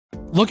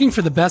Looking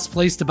for the best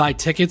place to buy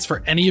tickets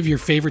for any of your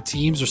favorite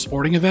teams or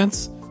sporting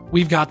events?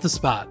 We've got the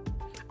spot.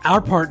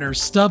 Our partner,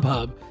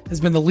 StubHub, has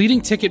been the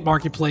leading ticket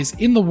marketplace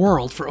in the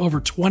world for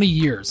over 20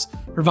 years,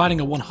 providing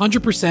a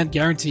 100%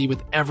 guarantee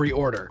with every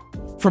order.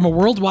 From a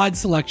worldwide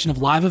selection of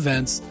live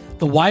events,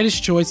 the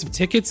widest choice of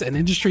tickets and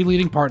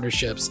industry-leading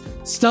partnerships,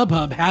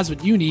 StubHub has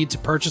what you need to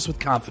purchase with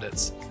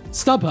confidence.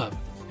 StubHub,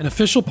 an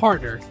official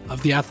partner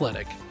of The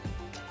Athletic.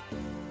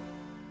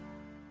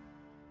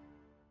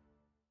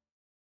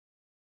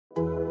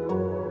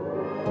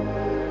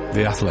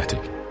 The Athletic.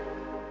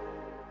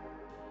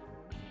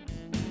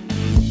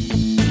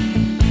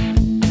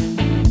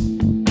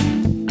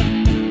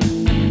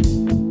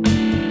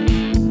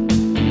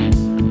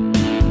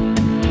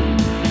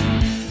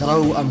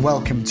 Hello and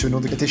welcome to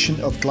another edition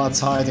of Glad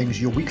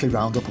Tidings, your weekly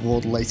roundup of all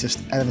the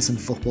latest Everton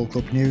Football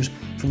Club news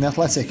from The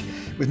Athletic,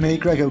 with me,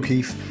 Greg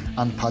O'Keefe,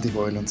 and Paddy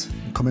Boyland.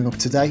 Coming up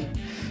today,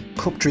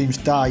 Cup dreams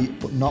die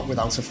but not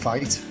without a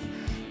fight.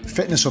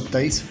 Fitness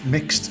update,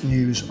 mixed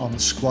news on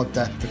squad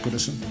depth for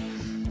Goodison.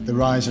 The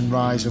rise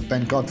of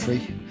Ben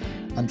Godfrey,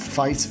 and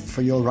fight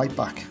for your right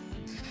back.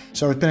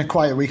 So it's been a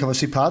quiet week,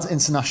 obviously, Pad.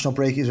 International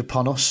break is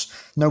upon us.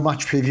 No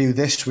match preview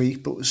this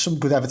week, but some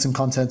good Everton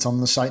content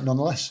on the site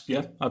nonetheless.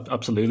 Yeah,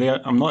 absolutely.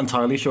 I'm not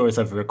entirely sure it's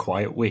ever a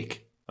quiet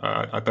week.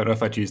 I don't know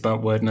if I'd use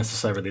that word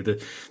necessarily.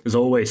 There's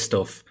always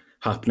stuff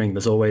happening.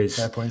 There's always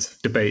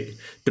debate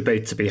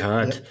to be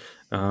had. Yeah.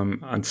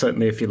 And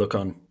certainly if you look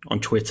on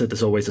Twitter,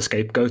 there's always a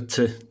scapegoat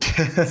to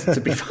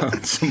be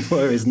found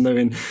somewhere, isn't there,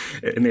 in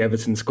the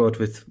Everton squad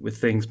with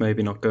things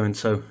maybe not going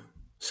so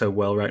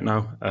well right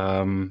now.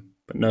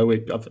 But no,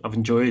 I've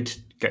enjoyed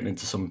getting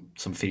into some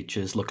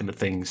features, looking at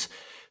things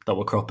that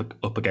will crop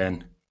up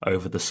again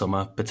over the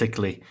summer,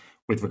 particularly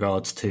with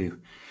regards to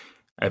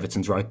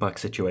Everton's right back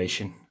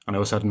situation. And I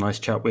also had a nice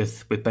chat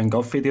with Ben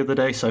Godfrey the other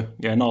day. So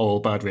yeah, not all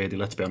bad really,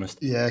 let's be honest.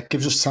 Yeah, it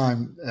gives us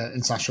time,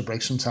 international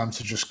break sometimes,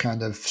 to just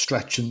kind of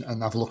stretch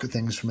and have a look at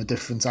things from a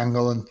different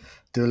angle and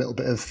do a little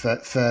bit of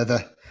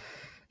further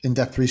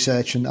in-depth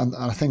research. And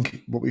I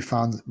think what we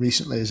found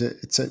recently is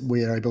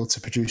we are able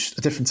to produce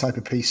a different type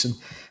of piece. And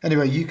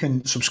anyway, you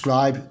can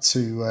subscribe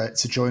to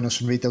join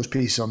us and read those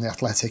pieces on The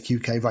Athletic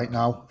UK right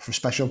now for a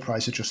special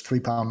price of just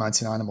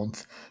 £3.99 a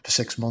month for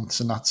 6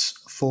 months. And that's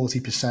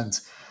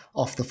 40%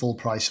 off the full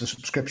price of a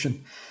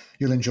subscription.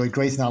 You'll enjoy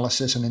great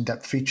analysis and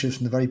in-depth features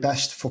from the very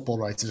best football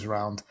writers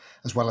around,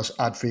 as well as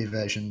ad-free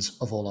versions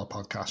of all our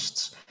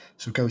podcasts.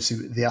 So go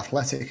to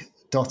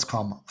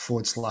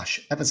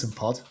theathletic.com/Everton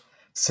pod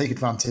to take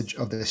advantage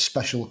of this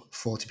special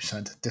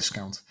 40%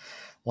 discount.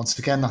 Once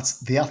again,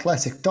 that's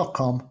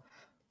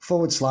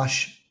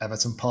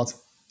theathletic.com/Everton pod.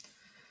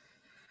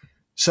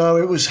 So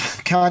it was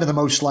kind of the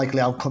most likely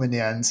outcome in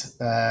the end,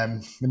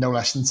 with no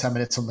less than 10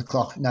 minutes on the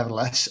clock.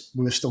 Nevertheless,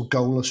 we were still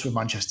goalless with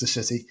Manchester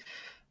City,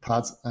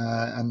 Pad,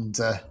 and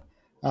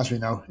as we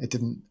know, it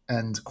didn't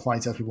end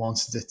quite as we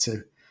wanted it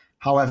to.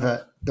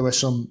 However, there were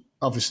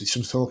obviously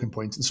some talking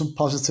points and some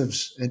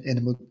positives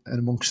in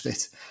amongst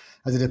it.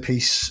 I did a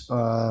piece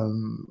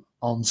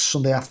on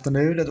Sunday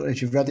afternoon, I don't know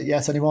if you've read it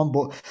yet, anyone,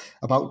 but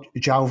about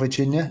João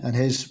Virginia and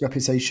his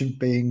reputation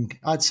being,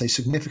 I'd say,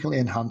 significantly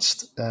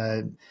enhanced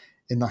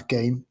in that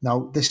game.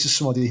 Now, this is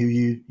somebody who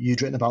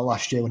you'd written about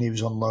last year when he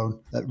was on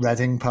loan at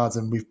Reading, Pad,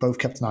 and we've both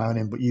kept an eye on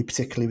him, but you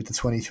particularly with the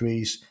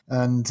 23s.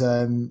 And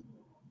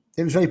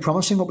it was very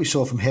promising what we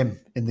saw from him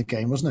in the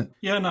game, wasn't it?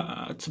 Yeah,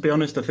 no, to be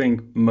honest, I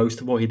think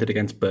most of what he did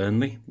against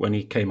Burnley when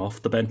he came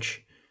off the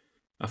bench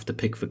after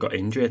Pickford got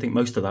injured, I think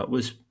most of that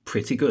was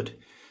pretty good.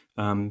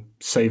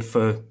 Save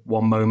for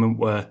one moment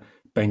where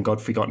Ben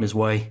Godfrey got in his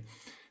way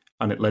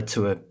and it led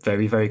to a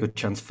very, very good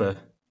chance for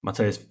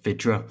Matheus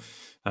Vidra.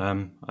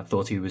 I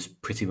thought he was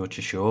pretty much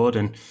assured,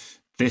 and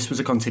this was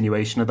a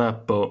continuation of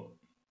that, but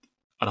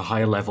at a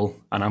higher level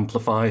and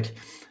amplified.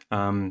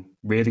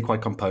 Really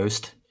quite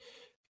composed,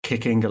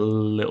 kicking a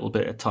little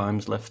bit at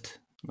times, left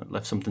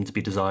something to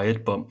be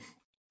desired, but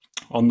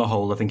on the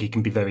whole, I think he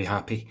can be very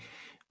happy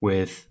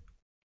with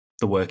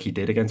the work he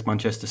did against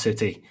Manchester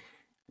City.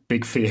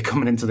 Big fear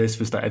coming into this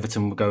was that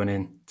Everton were going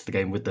into the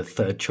game with the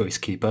third choice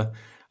keeper,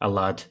 a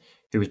lad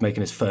who was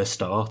making his first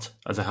start,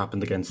 as it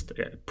happened against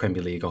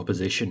Premier League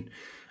opposition.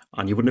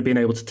 And you wouldn't have been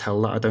able to tell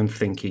that. I don't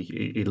think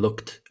he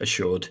looked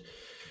assured.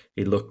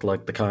 He looked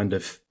like the kind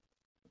of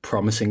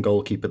promising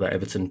goalkeeper that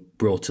Everton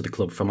brought to the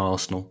club from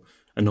Arsenal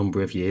a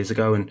number of years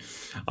ago. And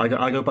I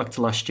go back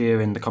to last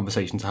year in the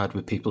conversations I had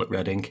with people at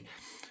Reading.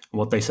 And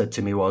what they said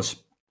to me was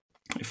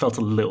it felt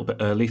a little bit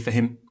early for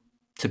him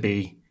to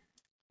be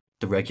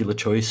the regular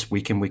choice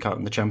week in, week out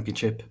in the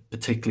Championship,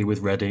 particularly with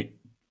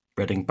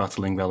Reading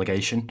battling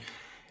relegation.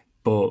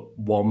 But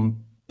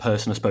one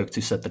person I spoke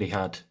to said that he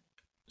had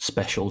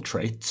special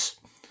traits,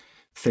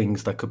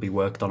 things that could be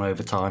worked on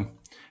over time,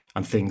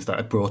 and things that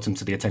had brought him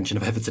to the attention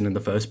of Everton in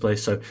the first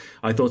place. So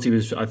I thought he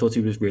was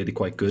really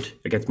quite good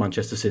against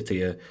Manchester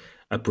City, a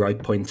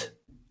bright point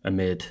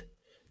amid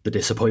the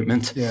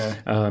disappointment.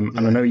 And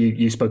I know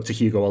you spoke to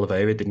Hugo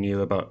Oliveira, didn't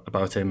you,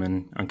 about him,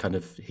 and kind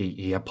of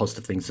he had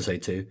positive things to say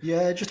too.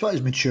 Yeah, just about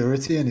his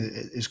maturity and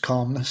his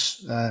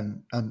calmness,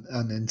 and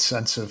in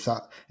sense of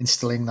that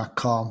instilling that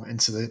calm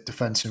into the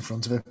defence in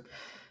front of him.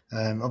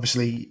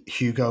 Obviously,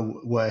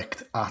 Hugo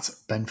worked at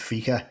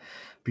Benfica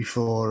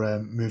before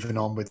moving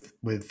on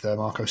with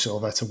Marco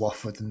Silva to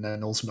Watford and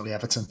then ultimately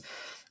Everton.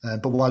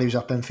 But while he was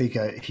at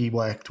Benfica, he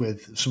worked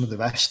with some of the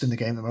best in the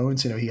game at the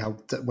moment. He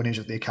helped when he was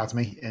at the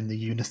academy in the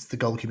unit, the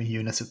goalkeeping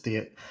unit at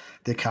the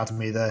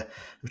academy there,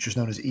 which was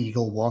known as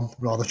Eagle One,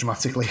 rather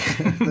dramatically.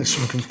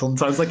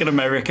 Sounds like an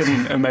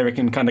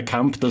American kind of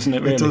camp, doesn't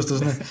it? Really? It does,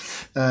 doesn't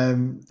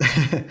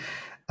it?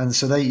 And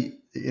so they,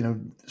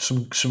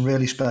 some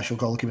really special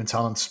goalkeeping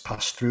talents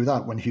passed through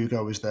that when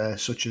Hugo was there,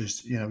 such as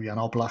Jan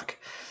Oblak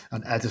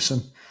and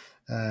Ederson,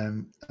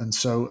 and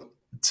so.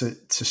 To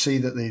see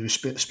that they were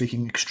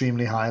speaking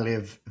extremely highly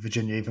of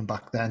Virginia even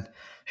back then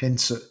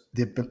hints at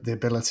the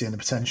ability and the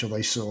potential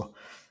they saw.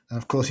 And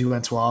of course, he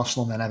went to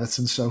Arsenal and then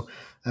Everton. So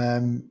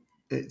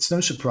it's no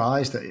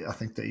surprise that I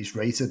think that he's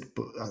rated.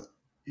 But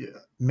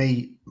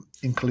me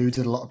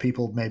included, a lot of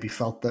people maybe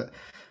felt that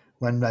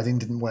when Reading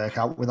didn't work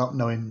out, without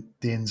knowing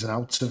the ins and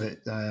outs of it,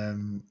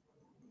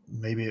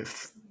 maybe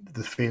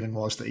the feeling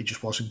was that he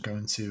just wasn't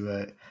going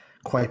to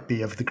quite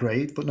be of the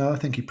grade. But no, I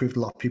think he proved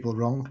a lot of people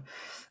wrong.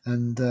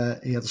 And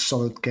he had a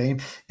solid game.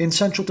 In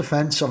central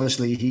defence,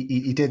 obviously,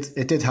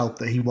 it did help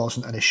that he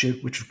wasn't an issue,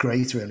 which was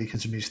great, really,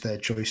 considering his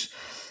third choice.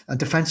 And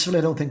defensively,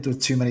 I don't think there were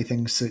too many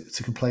things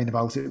to complain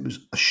about. It was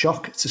a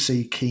shock to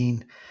see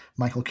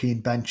Michael Keane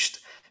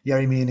benched.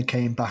 Yerry Mina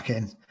came back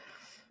in.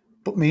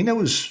 But Mina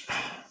was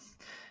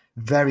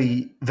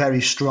very, very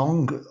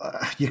strong.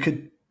 You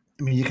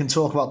can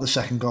talk about the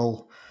second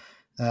goal.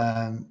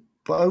 But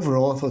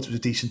overall, I thought it was a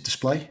decent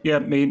display. Yeah,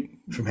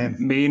 from him.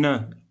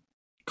 Mina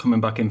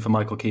coming back in for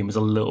Michael Keane was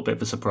a little bit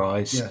of a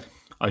surprise,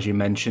 as you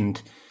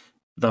mentioned.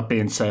 That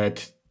being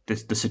said,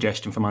 the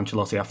suggestion from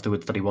Ancelotti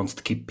afterwards that he wants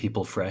to keep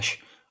people fresh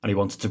and he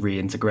wanted to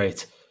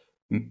reintegrate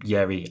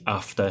Yerry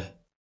after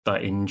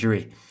that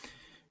injury.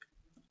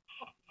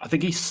 I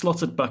think he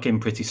slotted back in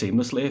pretty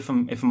seamlessly,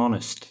 if I'm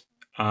honest.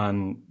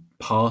 And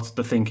part of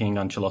the thinking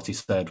Ancelotti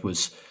said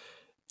was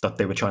that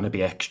they were trying to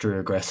be extra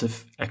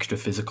aggressive, extra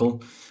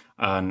physical,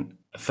 and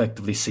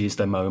effectively seize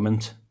their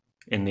moment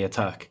in the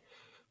attack,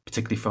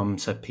 particularly from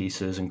set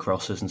pieces and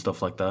crosses and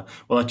stuff like that.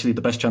 Well, actually,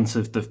 the best chance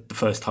of the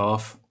first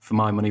half, for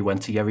my money,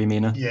 went to Yerry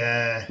Mina.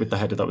 Yeah. With the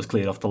header that was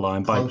cleared off the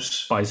line by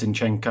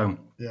Zinchenko.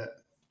 Yeah.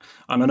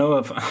 And I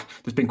know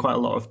there's been quite a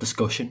lot of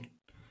discussion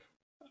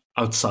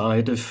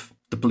outside of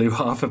the blue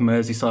half of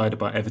Merseyside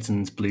about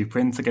Everton's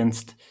blueprint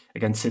against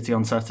City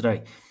on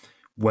Saturday,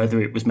 whether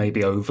it was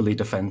maybe overly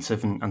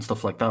defensive and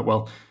stuff like that.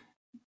 Well,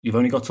 you've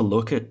only got to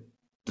look at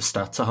the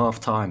stats at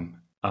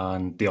half-time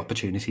and the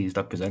opportunities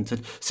that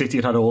presented.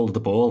 City had all of the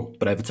ball,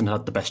 but Everton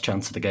had the best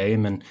chance of the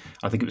game, and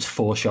I think it was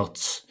 4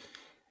 shots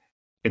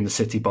in the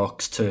City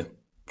box to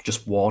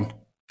just 1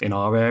 in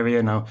our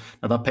area. Now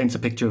that paints a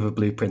picture of a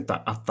blueprint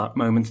that at that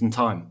moment in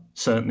time,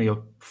 certainly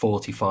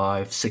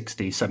 45,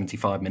 60,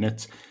 75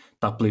 minutes,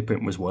 that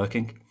blueprint was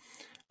working.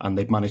 And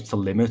they've managed to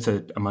limit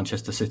a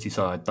Manchester City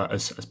side that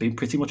has been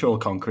pretty much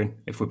all-conquering,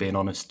 if we're being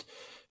honest,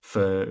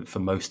 for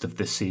most of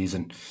this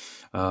season.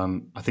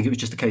 I think it was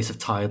just a case of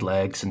tired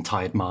legs and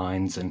tired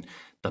minds and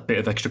that bit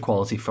of extra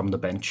quality from the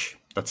bench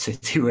that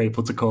City were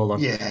able to call on.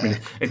 Yeah. I mean,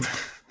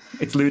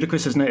 it's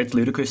ludicrous, isn't it? It's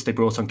ludicrous. They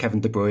brought on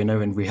Kevin De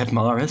Bruyne and Riyad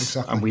Mahrez,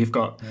 exactly. And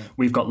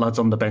we've got lads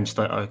on the bench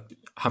that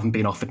haven't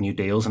been offered new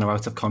deals and are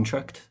out of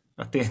contract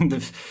at the end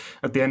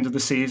of the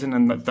season,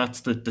 and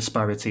that's the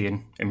disparity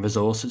in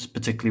resources,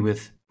 particularly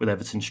with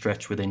Everton's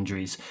stretch with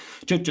injuries.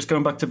 Just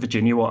going back to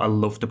Virginia, what I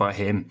loved about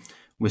him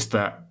was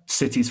that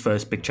City's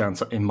first big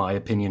chance, in my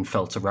opinion,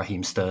 fell to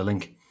Raheem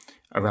Sterling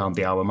around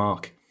the hour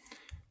mark.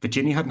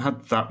 Virginia hadn't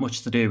had that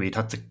much to do. He'd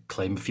had to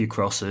claim a few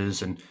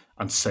crosses and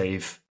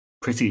save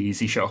pretty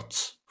easy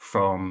shots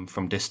from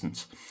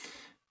distance.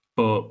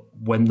 But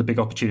when the big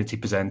opportunity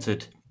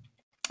presented,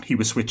 he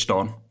was switched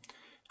on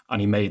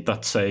and he made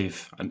that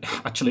save. And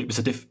actually, it was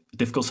a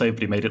difficult save,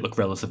 but he made it look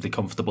relatively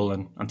comfortable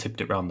and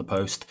tipped it round the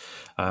post.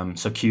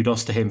 So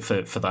kudos to him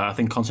for that. I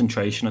think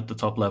concentration at the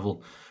top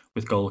level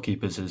with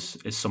goalkeepers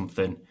is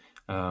something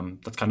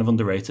that's kind of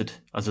underrated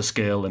as a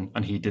skill,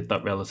 and he did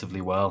that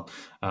relatively well.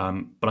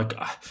 But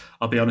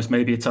I'll be honest,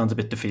 maybe it sounds a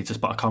bit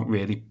defeatist, but I can't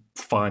really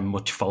find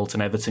much fault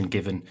in Everton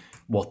given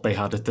what they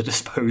had at the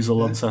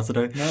disposal on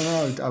Saturday.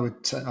 No, I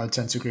would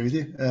tend to agree with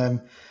you.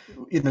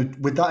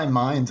 With that in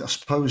mind, I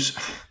suppose,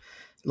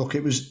 look,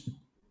 it was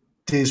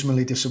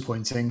dismally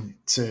disappointing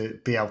to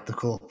be out the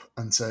cup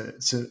and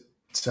to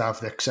have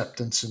the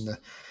acceptance and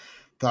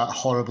that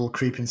horrible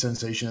creeping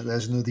sensation that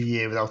there's another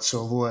year without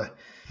silverware.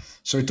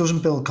 So it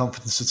doesn't build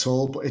confidence at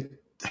all, but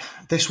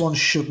this one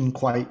shouldn't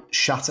quite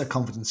shatter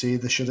confidence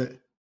either, should it?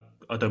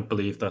 I don't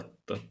believe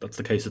that's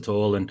the case at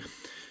all. And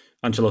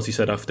Ancelotti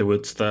said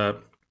afterwards that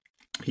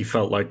he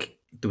felt like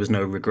there was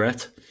no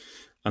regret,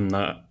 and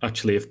that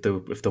actually if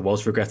there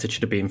was regret, it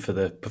should have been for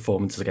the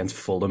performances against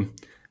Fulham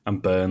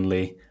and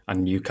Burnley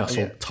and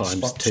Newcastle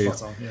times two.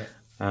 Spot on, yeah.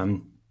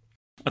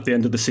 At the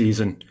end of the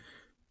season,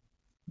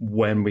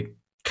 when we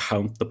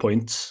count the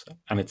points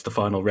and it's the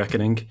final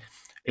reckoning,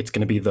 it's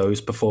going to be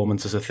those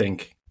performances, I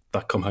think,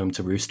 that come home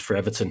to roost for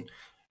Everton.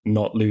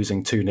 Not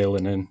losing 2-0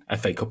 in an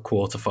FA Cup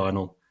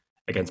quarter-final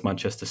against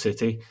Manchester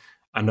City.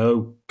 I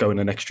know going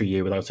an extra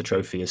year without a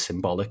trophy is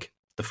symbolic.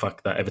 The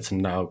fact that Everton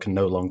now can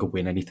no longer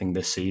win anything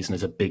this season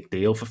is a big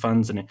deal for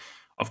fans, and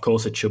of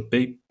course it should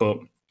be, but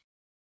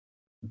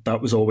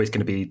that was always going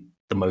to be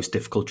the most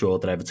difficult draw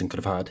that Everton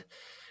could have had.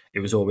 It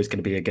was always going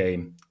to be a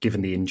game,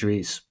 given the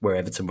injuries, where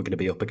Everton were going to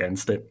be up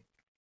against it.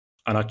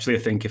 And actually, I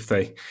think if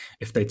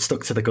they'd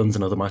stuck to the guns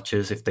in other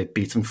matches, if they'd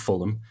beaten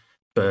Fulham,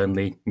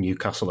 Burnley,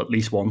 Newcastle at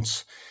least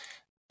once,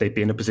 they'd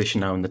be in a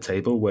position now in the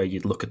table where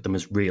you'd look at them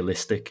as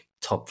realistic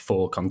top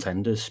four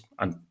contenders,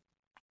 and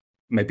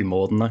maybe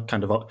more than that,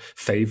 kind of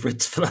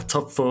favourites for that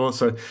top four.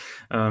 So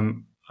I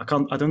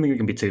don't think there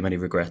can be too many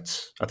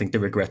regrets. I think the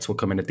regrets will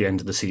come in at the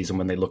end of the season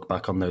when they look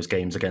back on those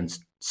games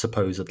against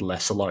supposed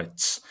lesser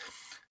lights.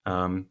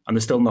 And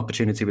there's still an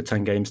opportunity with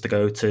 10 games to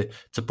go to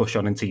push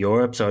on into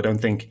Europe. So I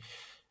don't think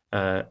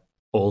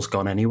all's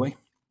gone anyway.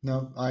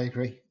 No, I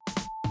agree.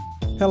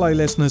 Hello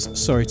listeners,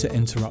 sorry to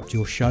interrupt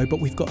your show,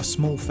 but we've got a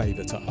small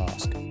favour to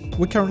ask.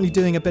 We're currently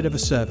doing a bit of a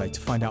survey to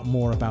find out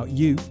more about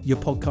you, your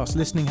podcast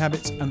listening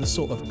habits, and the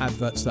sort of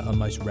adverts that are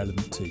most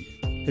relevant to you.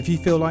 If you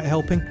feel like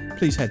helping,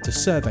 please head to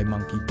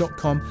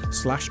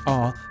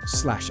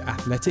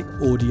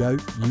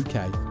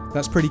surveymonkey.com/r/athletic-audio-uk.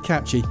 That's pretty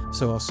catchy,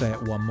 so I'll say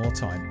it one more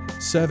time.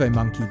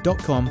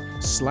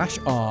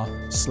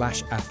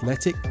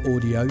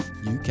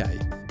 surveymonkey.com/r/athletic-audio-uk.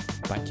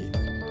 Thank you.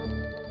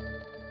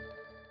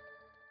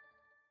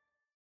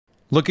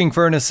 Looking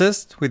for an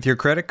assist with your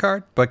credit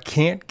card, but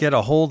can't get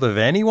a hold of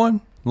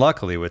anyone?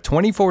 Luckily, with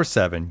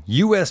 24/7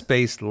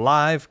 US-based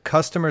live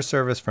customer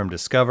service from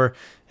Discover,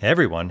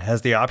 everyone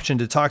has the option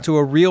to talk to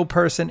a real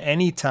person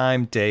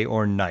anytime, day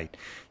or night.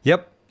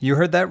 Yep, you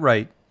heard that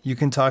right. You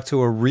can talk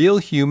to a real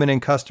human in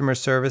customer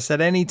service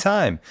at any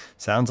time.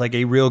 Sounds like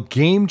a real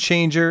game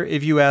changer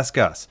if you ask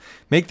us.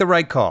 Make the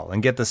right call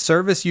and get the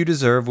service you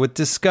deserve with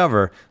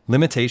Discover.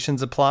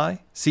 Limitations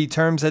apply. See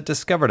terms at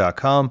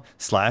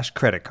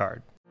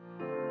discover.com/creditcard.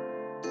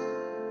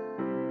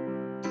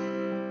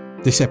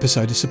 This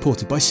episode is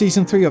supported by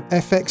Season 3 of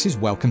FX's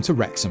Welcome to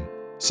Wrexham.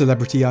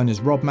 Celebrity owners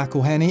Rob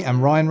McElhenney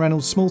and Ryan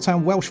Reynolds'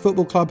 small-town Welsh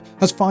football club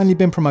has finally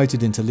been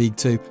promoted into League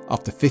 2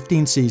 after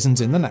 15 seasons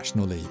in the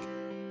National League.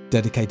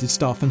 Dedicated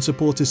staff and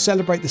supporters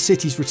celebrate the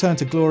city's return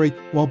to glory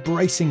while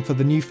bracing for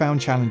the newfound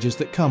challenges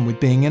that come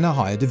with being in a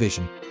higher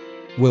division.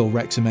 Will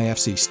Wrexham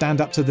AFC stand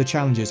up to the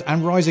challenges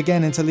and rise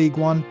again into League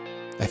 1?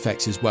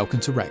 FX's Welcome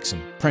to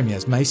Wrexham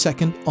premieres May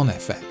 2nd on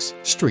FX.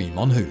 Stream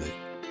on Hulu.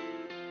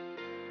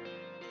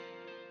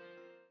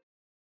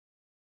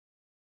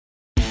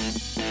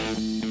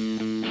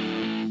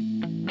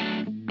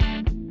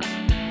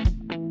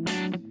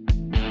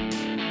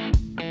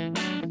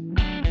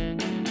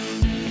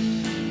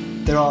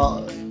 There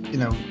are,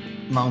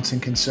 mounting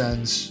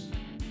concerns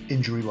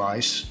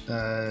injury-wise.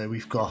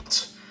 We've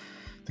got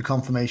the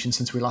confirmation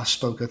since we last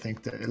spoke, I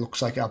think, that it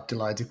looks like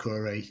Abdoulaye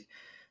Doucouré.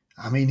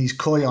 I mean, he's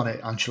coy on it,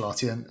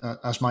 Ancelotti, and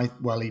as might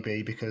well he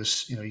be,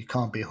 because, you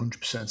can't be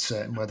 100%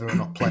 certain whether or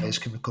not players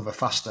can recover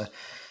faster.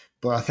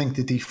 But I think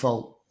the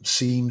default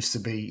seems to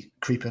be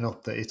creeping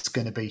up that it's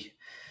going to be,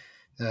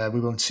 we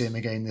won't see him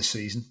again this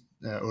season.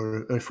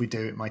 Or if we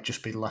do, it might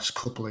just be the last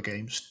couple of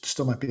games.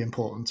 Still might be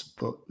important,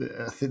 but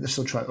I think they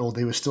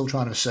were still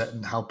trying to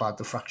ascertain how bad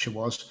the fracture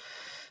was.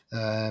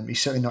 He's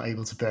certainly not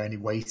able to bear any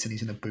weight, and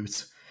he's in a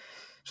boot.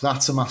 So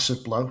that's a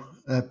massive blow.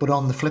 But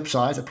on the flip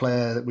side, a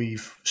player that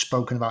we've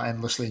spoken about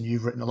endlessly and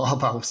you've written a lot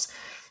about,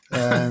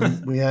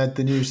 we heard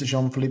the news that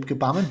Jean-Philippe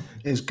Gbamin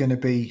is going to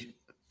be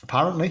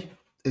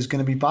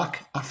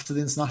back after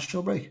the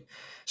international break.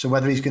 So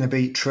whether he's going to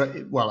be,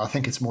 I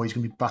think it's more he's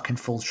going to be back in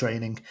full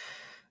training.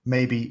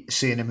 Maybe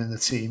seeing him in the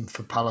team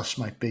for Palace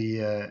might be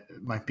a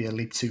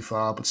leap too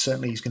far, but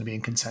certainly he's going to be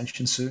in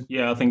contention soon.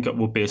 Yeah, I think it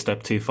would be a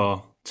step too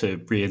far to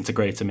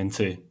reintegrate him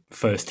into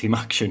first team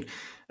action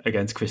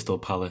against Crystal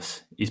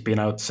Palace. He's been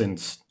out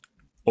since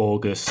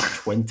August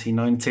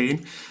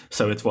 2019,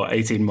 so it's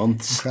 18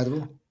 months.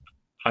 Incredible.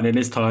 And in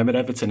his time at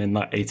Everton, in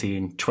that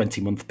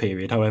 20 month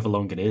period, however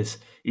long it is,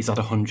 he's had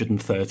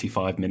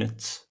 135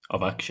 minutes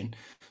of action.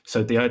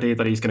 So the idea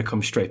that he's going to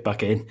come straight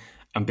back in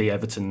and be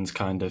Everton's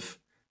kind of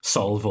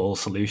solve all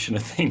solution, I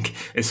think,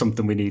 is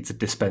something we need to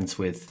dispense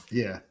with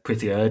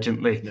pretty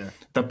urgently. Yeah.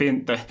 That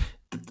being the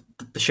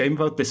shame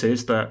about this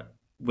is that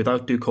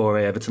without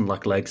Doucouré, Everton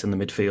lack legs in the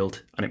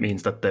midfield, and it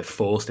means that they're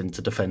forced into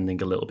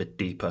defending a little bit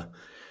deeper.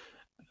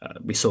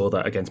 We saw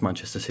that against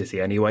Manchester City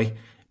anyway,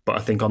 but I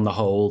think on the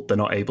whole, they're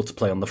not able to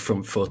play on the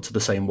front foot the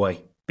same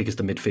way because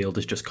the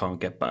midfielders just can't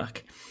get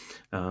back.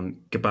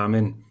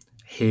 Gbamin,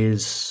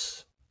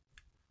 his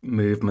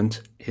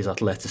movement, his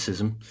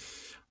athleticism,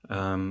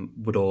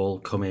 would all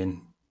come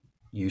in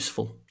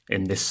useful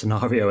in this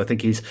scenario. I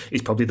think he's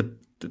probably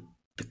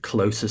the the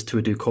closest to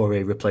a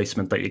Doucouré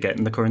replacement that you get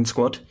in the current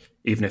squad,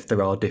 even if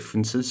there are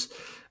differences.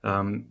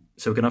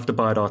 So we're going to have to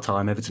bide our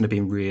time. Everton have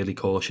been really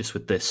cautious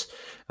with this.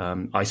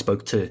 I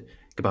spoke to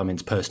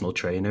Gbamin's personal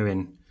trainer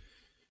it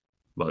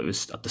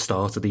was at the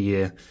start of the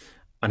year,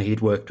 and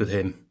he'd worked with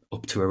him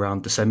up to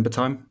around December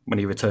time when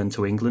he returned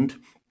to England.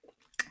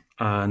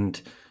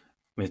 And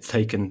it's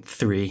taken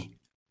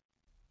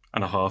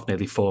 3.5,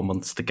 nearly 4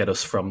 months to get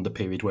us from the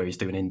period where he's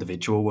doing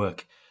individual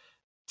work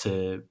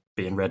to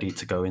being ready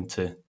to go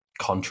into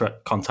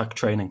contact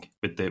training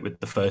with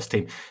the first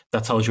team.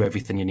 That tells you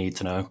everything you need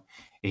to know.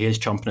 He is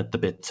chomping at the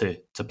bit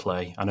to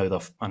play. I know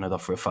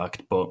that for a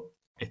fact, but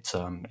it's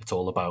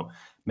all about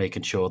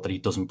making sure that he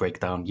doesn't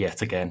break down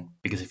yet again.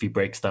 Because if he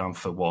breaks down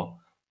for what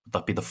would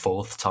that be, the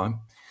fourth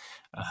time?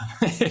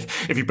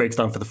 If he breaks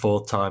down for the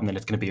fourth time, then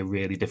it's going to be a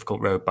really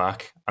difficult road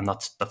back, and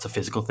that's a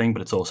physical thing,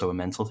 but it's also a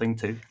mental thing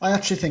too. I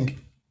actually think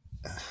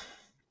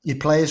your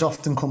players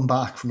often come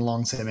back from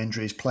long-term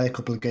injuries, play a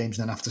couple of games,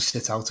 and then have to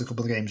sit out a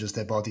couple of games as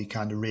their body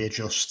kind of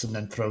readjusts and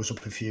then throws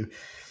up a few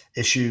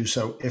issues.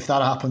 So if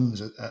that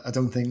happens, I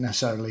don't think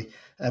necessarily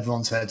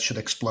everyone's head should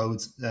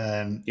explode.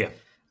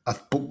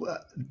 But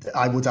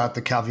I would add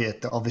the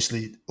caveat that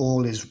obviously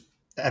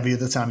every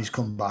other time he's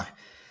come back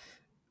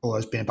or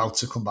has been about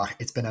to come back,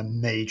 it's been a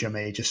major,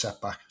 major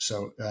setback.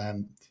 So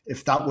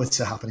if that were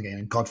to happen again,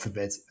 and God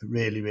forbid,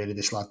 really, really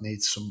this lad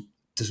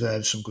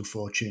deserves some good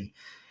fortune,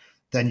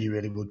 then you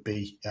really would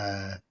be,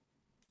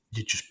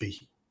 you'd just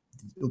be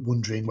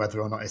wondering whether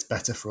or not it's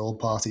better for all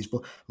parties.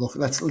 But look,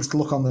 let's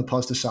look on the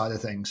positive side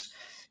of things.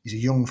 He's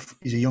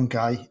a young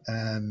guy.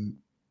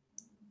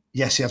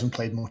 Yes, he hasn't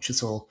played much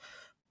at all,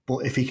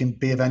 but if he can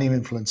be of any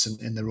influence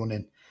in the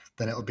running,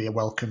 then it'll be a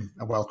welcome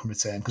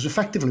return. Because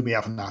effectively we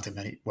haven't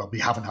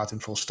had him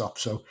full stop.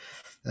 So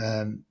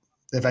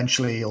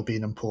eventually he'll be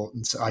an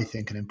important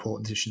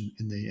addition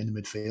in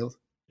the midfield.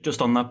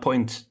 Just on that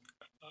point,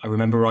 I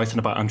remember writing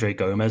about Andre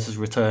Gomez's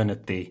return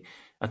at the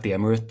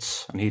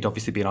Emirates, and he'd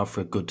obviously been out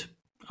for a good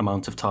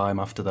amount of time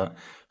after that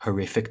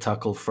horrific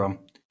tackle from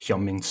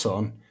Heung-min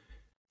Son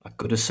at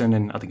Goodison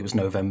in, I think it was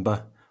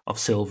November of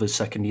Silva's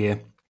second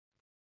year.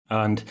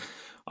 And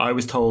I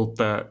was told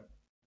that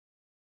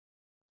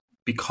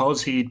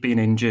because he'd been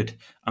injured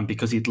and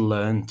because he'd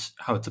learned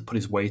how to put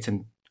his weight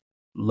and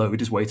load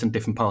his weight in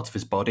different parts of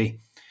his body,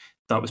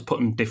 that was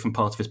putting different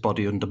parts of his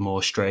body under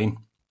more strain.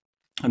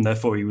 And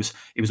therefore he was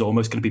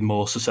almost going to be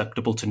more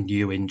susceptible to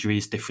new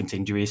injuries, different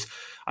injuries.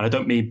 And I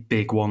don't mean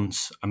big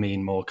ones. I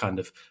mean more kind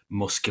of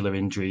muscular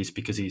injuries,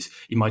 because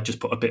he might just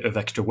put a bit of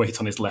extra weight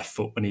on his left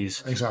foot when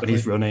he's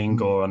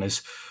running, or on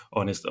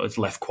his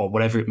left quad,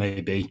 whatever it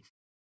may be.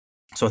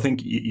 So I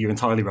think you're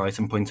entirely right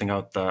in pointing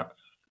out that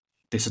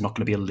this is not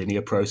going to be a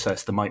linear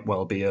process. There might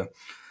well be a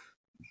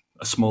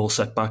small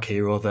setback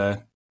here or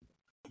there.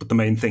 But the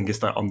main thing is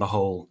that on the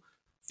whole,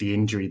 the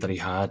injury that he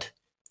had,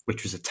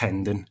 which was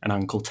an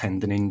ankle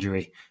tendon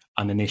injury,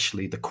 and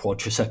initially the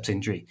quadriceps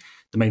injury,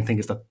 the main thing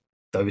is that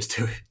those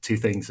two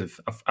things have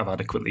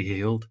adequately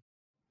healed.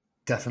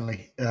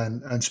 Definitely.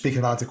 And speaking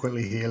of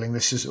adequately healing,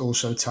 this is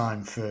also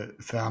time for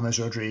James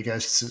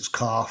Rodriguez's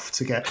calf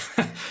to get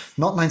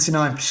not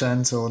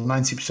 99% or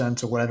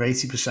 90% or whatever,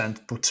 80%,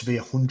 but to be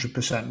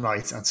 100%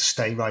 right and to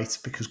stay right,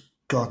 because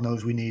God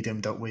knows we need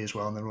him, don't we, as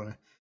well, in the running.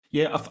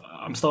 Yeah,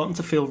 I'm starting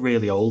to feel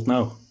really old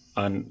now,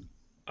 and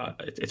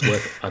it's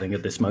worth adding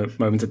at this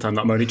moment in time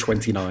that I'm only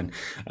 29.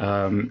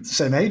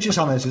 Same age as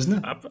James,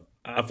 isn't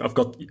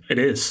it? It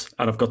is,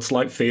 and I've got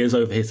slight fears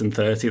over hitting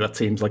 30. That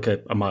seems like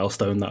a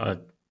milestone that I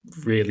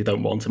really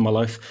don't want in my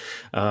life.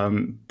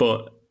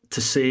 But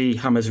to see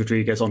James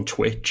Rodriguez on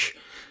Twitch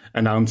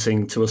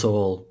announcing to us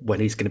all when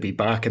he's going to be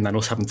back, and then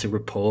us having to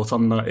report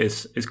on that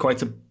is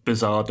quite a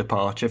bizarre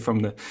departure from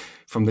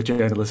the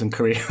journalism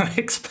career I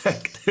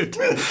expected.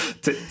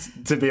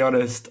 to be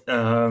honest,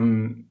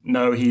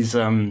 no, he's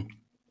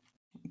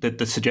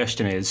the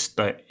suggestion is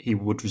that he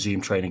would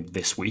resume training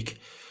this week,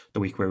 the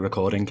week we're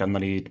recording, and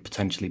then he'd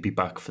potentially be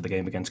back for the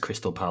game against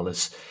Crystal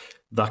Palace.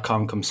 That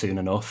can't come soon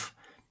enough,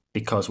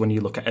 because when you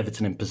look at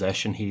Everton in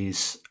possession,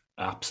 he's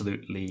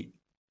absolutely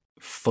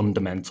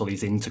fundamental.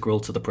 He's integral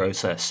to the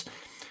process,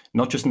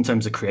 not just in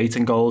terms of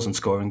creating goals and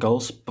scoring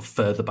goals, but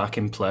further back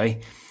in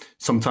play.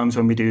 Sometimes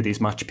when we do these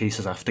match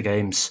pieces after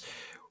games,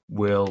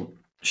 we'll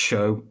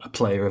show a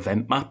player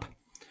event map.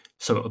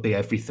 So it'll be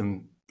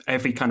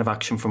every kind of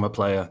action from a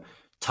player,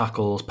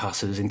 tackles,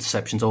 passes,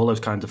 interceptions, all those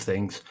kinds of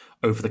things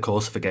over the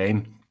course of a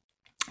game.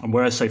 And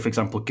whereas, say, for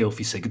example,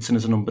 Gylfi Sigurdsson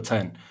as a number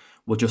 10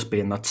 will just be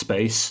in that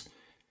space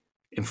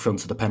in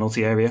front of the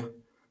penalty area,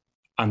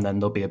 and then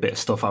there'll be a bit of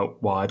stuff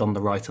out wide on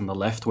the right and the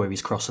left where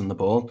he's crossing the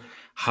ball.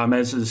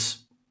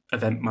 James's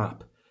event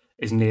map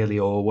is nearly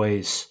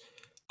always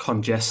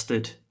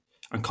congested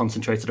and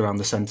concentrated around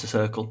the centre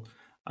circle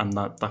and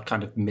that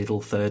kind of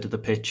middle third of the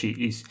pitch.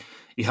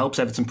 He helps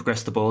Everton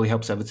progress the ball, he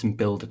helps Everton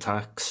build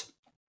attacks,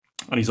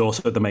 and he's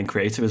also the main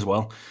creator as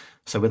well.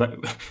 So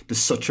there's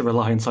such a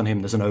reliance on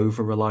him, there's an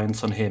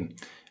over-reliance on him,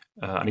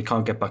 and he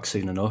can't get back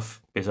soon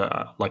enough, because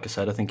like I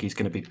said, I think he's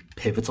going to be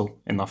pivotal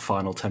in that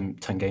final 10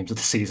 games of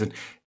the season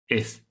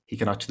if he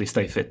can actually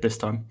stay fit this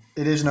time.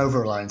 It is an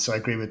over-reliance, so I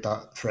agree with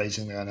that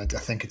phrasing there, and I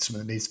think it's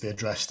something that needs to be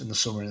addressed in the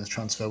summer in the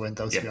transfer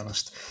window, to be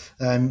honest.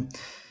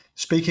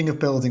 Speaking of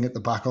building at the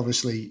back,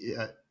 obviously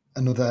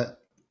another,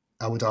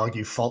 I would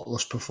argue,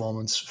 faultless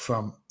performance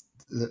from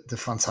the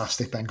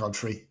fantastic Ben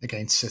Godfrey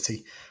against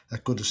City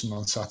at Goodison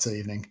on Saturday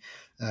evening.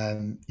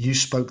 You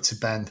spoke to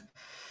Ben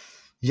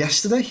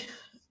yesterday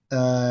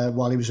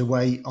while he was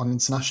away on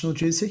international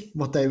duty.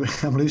 What day?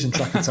 I'm losing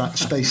track of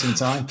space and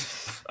time.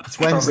 It's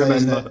Wednesday,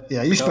 isn't it?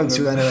 Yeah, you spoke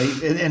to him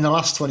anyway in the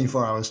last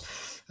 24 hours.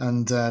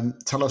 And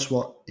tell us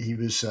what he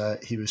was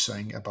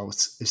saying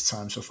about his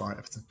time so far at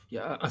Everton.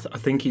 Yeah, I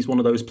think he's one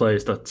of those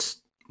players that's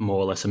more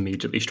or less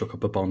immediately struck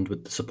up a bond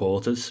with the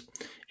supporters.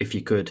 If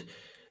you could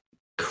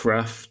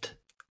craft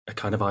a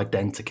kind of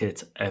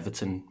identikit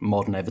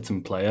modern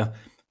Everton player,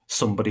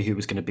 somebody who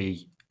was going to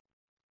be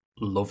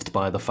loved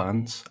by the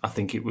fans, I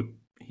think he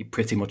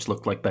pretty much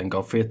looked like Ben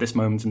Godfrey at this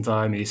moment in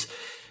time. He's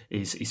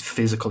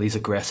physical, he's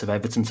aggressive.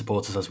 Everton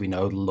supporters, as we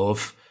know,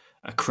 love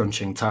a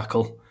crunching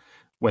tackle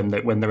when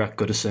they're at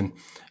Goodison.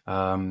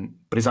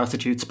 But his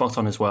attitude's spot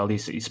on as well.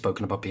 He's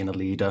spoken about being a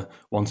leader,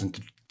 wanting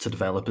to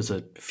develop as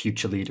a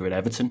future leader at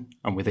Everton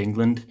and with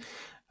England.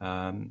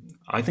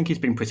 I think he's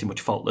been pretty much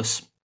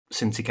faultless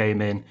since he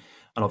came in.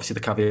 And obviously the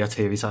caveat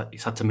here, he's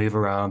had to move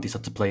around, he's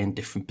had to play in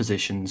different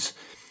positions.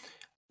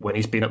 When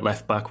he's been at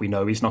left back, we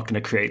know he's not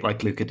going to create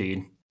like Lucas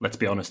Digne. Let's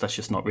be honest, that's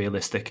just not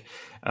realistic.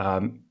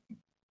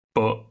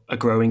 But a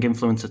growing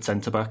influence at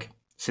centre back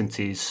since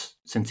he's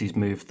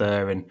moved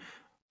there, and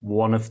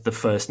one of the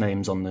first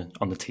names on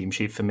the team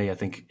sheet for me, I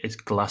think, is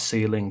Glass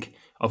Ceiling.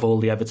 Of all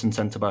the Everton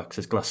centre backs,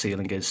 his Glass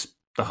Ceiling is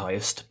the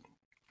highest,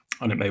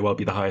 and it may well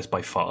be the highest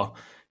by far,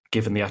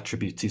 given the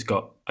attributes he's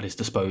got at his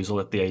disposal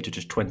at the age of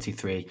just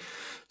 23.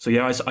 So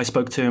yeah, I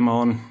spoke to him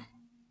on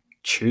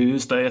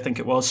Tuesday, I think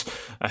it was,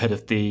 ahead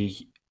of the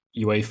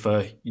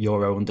UEFA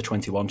Euro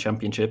Under-21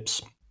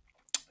 Championships.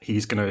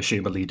 He's going to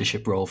assume a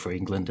leadership role for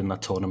England in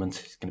that tournament.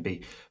 He's going to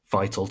be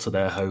vital to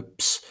their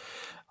hopes.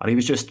 And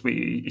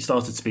he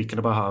started speaking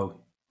about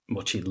how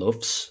much he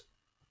loves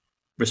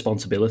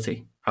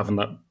responsibility, having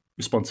that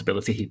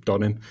responsibility heaped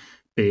on him,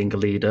 being a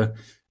leader.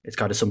 It's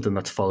kind of something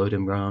that's followed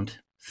him around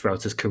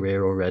throughout his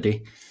career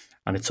already.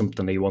 And it's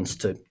something he wants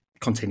to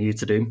continue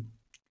to do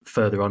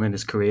further on in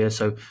his career.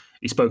 So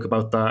he spoke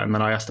about that. And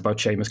then I asked about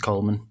Seamus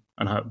Coleman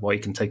and what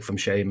he can take from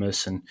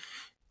Seamus. And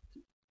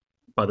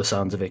by the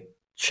sounds of it,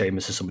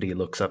 Seamus is somebody he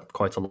looks at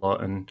quite a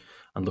lot and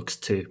looks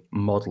to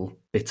model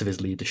bits of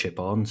his leadership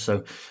on.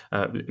 So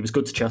it was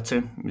good to chat to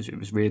him. It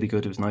was really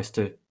good. It was nice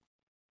to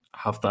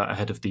have that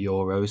ahead of the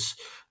Euros.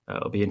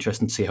 It'll be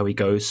interesting to see how he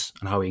goes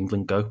and how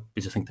England go,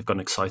 because I think they've got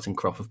an exciting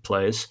crop of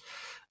players.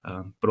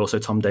 But also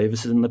Tom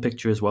Davies is in the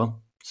picture as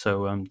well.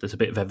 So there's a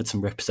bit of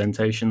Everton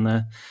representation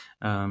there.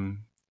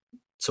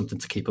 Something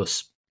to keep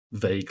us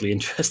vaguely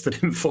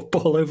interested in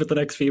football over the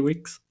next few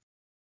weeks.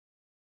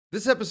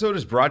 This episode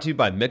is brought to you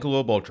by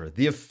Michelob Ultra,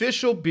 the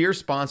official beer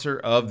sponsor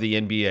of the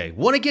NBA.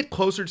 Want to get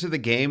closer to the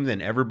game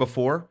than ever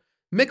before?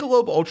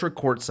 Michelob Ultra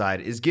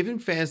Courtside is giving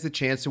fans the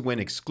chance to win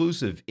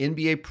exclusive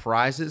NBA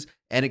prizes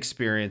and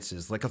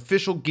experiences like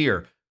official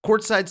gear,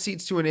 courtside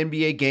seats to an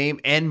NBA game,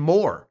 and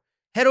more.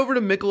 Head over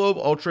to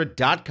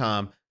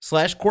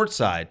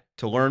MichelobUltra.com/courtside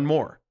to learn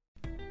more.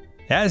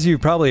 As you've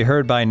probably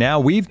heard by now,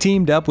 we've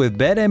teamed up with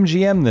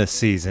BetMGM this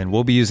season.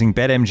 We'll be using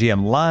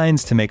BetMGM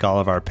lines to make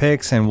all of our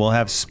picks, and we'll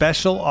have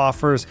special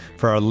offers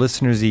for our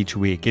listeners each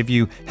week. If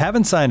you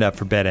haven't signed up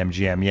for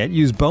BetMGM yet,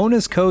 use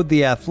bonus code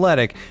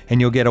THEATHLETIC,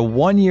 and you'll get a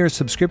 1-year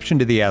subscription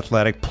to The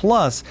Athletic,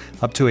 plus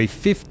up to a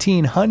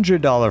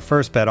 $1,500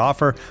 first bet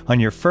offer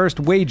on your first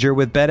wager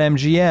with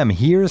BetMGM.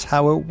 Here's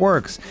how it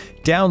works.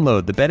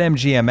 Download the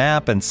BetMGM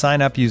app and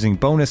sign up using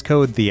bonus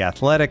code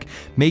THEATHLETIC.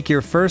 Make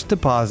your first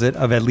deposit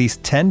of at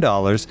least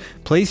 $10.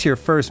 Place your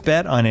first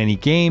bet on any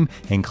game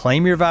and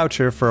claim your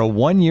voucher for a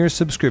 1-year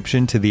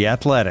subscription to The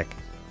Athletic.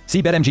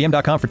 See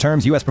BetMGM.com for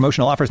terms. U.S.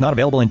 promotional offers not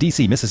available in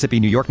D.C., Mississippi,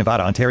 New York,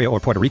 Nevada, Ontario, or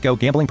Puerto Rico.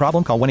 Gambling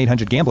problem? Call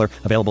 1-800-GAMBLER.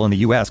 Available in the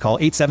U.S. Call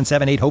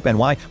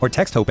 877-8-HOPE-NY or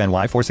text HOPE-NY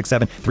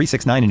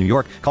 467-369 in New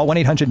York. Call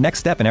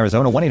 1-800-NEXT-STEP in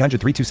Arizona.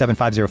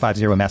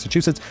 1-800-327-5050 in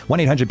Massachusetts.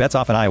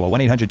 1-800-BETS-OFF in Iowa.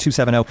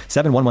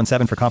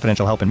 1-800-270-7117 for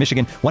confidential help in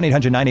Michigan.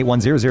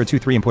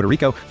 1-800-981-0023 in Puerto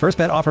Rico. First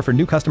bet offer for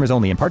new customers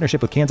only in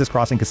partnership with Kansas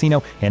Crossing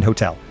Casino and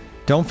Hotel.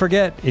 Don't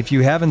forget, if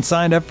you haven't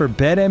signed up for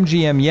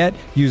BetMGM yet,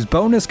 use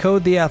bonus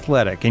code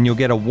THEATHLETIC and you'll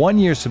get a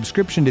 1-year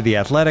subscription to The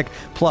Athletic,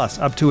 plus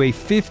up to a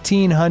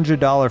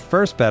 $1,500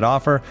 first bet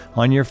offer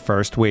on your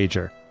first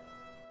wager.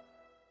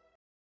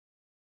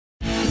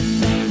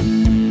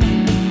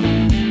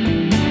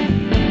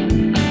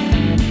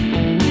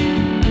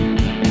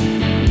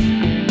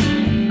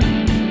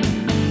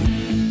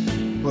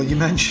 Well, you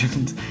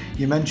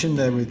mentioned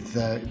there with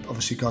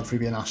obviously Godfrey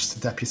being asked to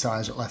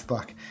deputise at left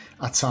back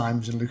at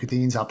times, in Lucas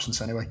Digne's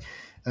absence anyway.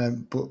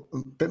 But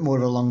a bit more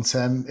of a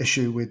long-term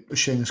issue with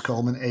Seamus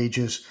Coleman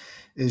ages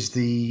is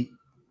the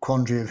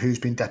quandary of who's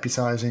been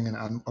deputising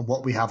and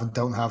what we have and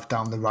don't have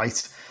down the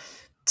right.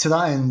 To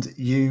that end,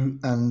 you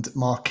and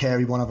Mark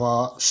Carey, one of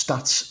our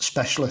stats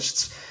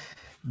specialists,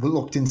 we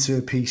looked into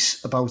a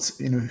piece about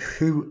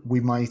who we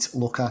might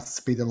look at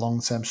to be the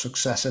long-term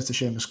successor to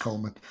Seamus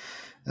Coleman,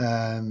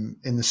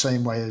 in the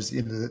same way as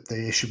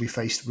the issue we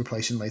faced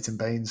replacing Leighton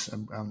Baines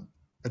and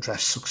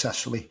addressed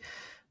successfully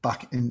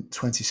back in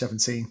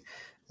 2017,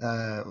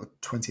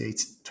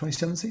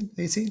 2017,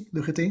 18,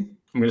 Luca Dean?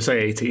 I'm going to say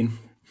 18.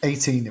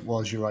 18 it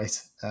was, you're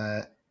right.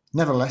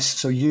 Nevertheless,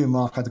 so you and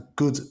Mark had a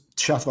good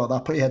chat about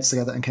that, put your heads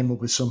together and came up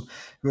with some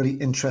really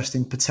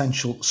interesting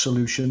potential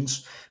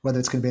solutions, whether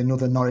it's going to be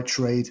another Norwich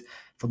raid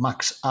for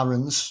Max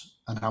Aarons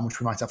and how much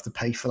we might have to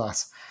pay for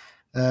that.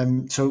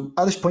 So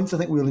at this point, I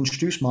think we'll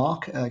introduce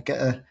Mark,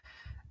 get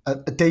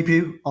a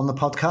debut on the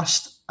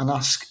podcast and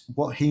ask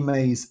what he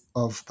made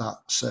of that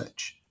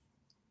search.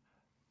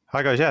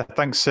 Hi guys, yeah,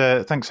 thanks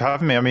for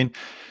having me. I mean,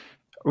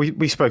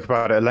 we spoke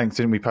about it at length,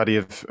 didn't we, Paddy,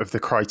 of the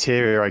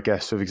criteria, I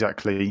guess, of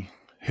exactly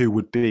who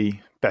would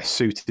be best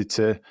suited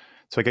to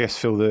I guess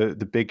fill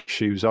the big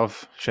shoes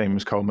of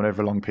Seamus Coleman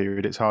over a long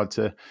period. It's hard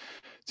to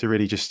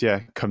really just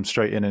come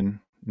straight in and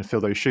fill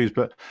those shoes,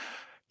 but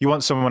you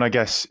want someone, I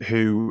guess,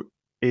 who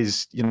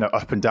is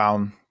up and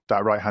down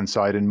that right hand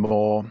side and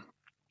more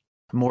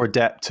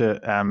adept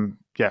at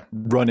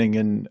running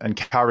and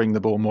carrying the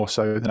ball more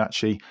so than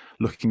actually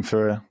looking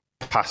for a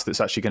pass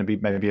that's actually going to be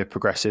maybe a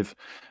progressive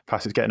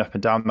pass that's getting up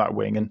and down that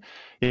wing. And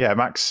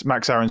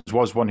Max Aarons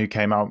was one who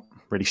came out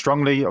really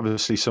strongly.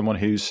 Obviously, someone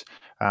who's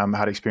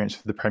had experience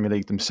with the Premier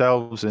League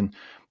themselves. And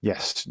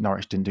yes,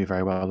 Norwich didn't do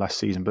very well last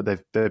season, but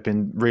they've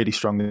been really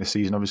strong this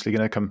season. Obviously,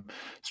 going to come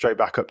straight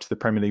back up to the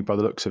Premier League by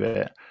the looks of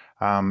it.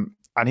 And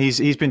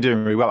he's been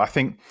doing really well. I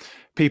think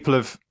people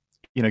have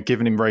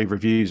given him rave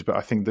reviews, but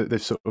I think that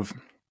they've sort of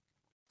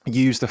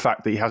used the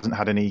fact that he hasn't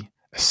had any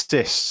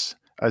assists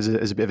as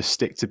a bit of a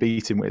stick to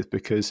beat him with,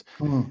 because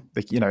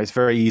it's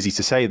very easy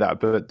to say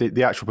that, but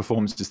the actual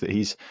performances that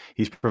he's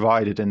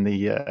provided and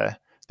the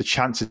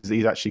chances that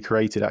he's actually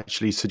created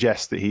actually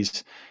suggest that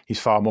he's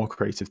far more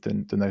creative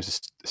than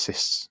those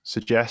assists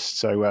suggest.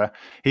 So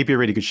he'd be a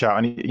really good shout.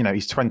 And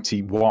he's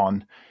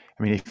 21.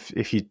 I mean,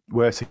 if you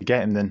were to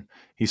get him, then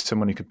he's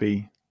someone who could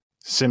be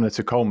similar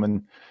to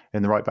Coleman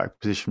in the right back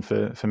position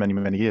for many,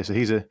 many years. So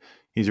he's a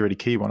really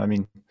key one. I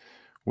mean,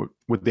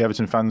 would the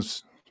Everton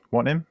fans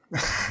want him?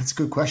 It's a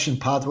good question,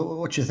 Pad.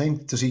 What do you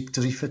think? Does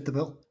he fit the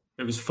bill?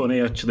 It was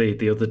funny actually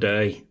the other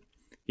day.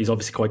 He's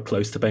obviously quite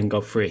close to Ben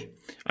Godfrey,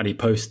 and he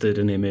posted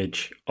an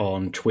image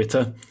on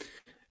Twitter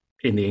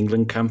in the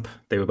England camp.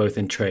 They were both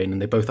in training.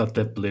 They both had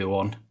their blue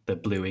on, their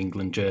blue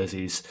England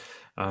jerseys.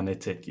 And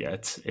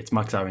it's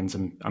Max Aarons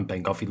and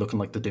Ben Godfrey looking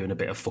like they're doing a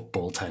bit of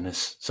football,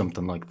 tennis,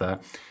 something like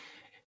that.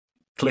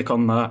 Click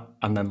on that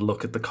and then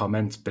look at the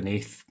comments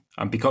beneath.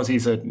 And because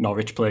he's a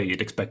Norwich player,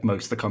 you'd expect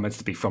most of the comments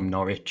to be from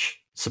Norwich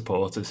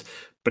supporters.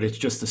 But it's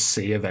just a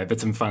sea of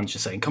Everton fans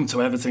just saying, come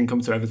to Everton,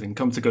 come to Everton,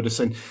 come to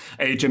Goodison.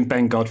 Agent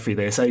Ben Godfrey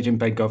this, Agent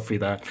Ben Godfrey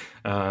that,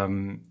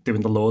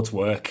 doing the Lord's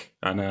work.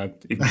 And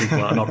even people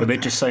that are not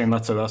religious saying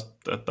that, so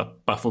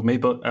that baffled me.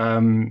 But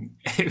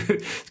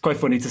it's quite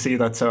funny to see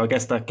that. So I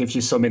guess that gives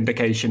you some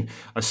indication,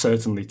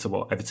 certainly to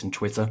what Everton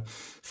Twitter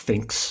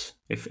thinks,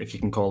 if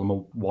you can call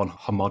them one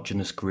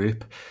homogenous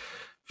group.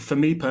 For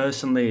me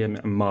personally,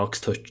 and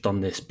Mark's touched on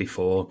this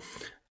before,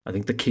 I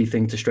think the key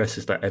thing to stress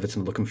is that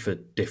Everton are looking for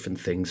different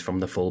things from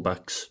the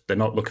fullbacks. They're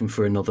not looking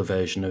for another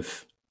version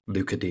of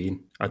Luca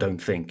Dean, I don't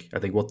think. I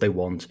think what they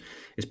want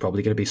is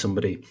probably going to be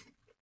somebody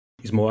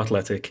who's more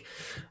athletic,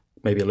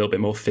 maybe a little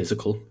bit more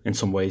physical in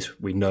some ways.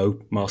 We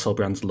know Marcel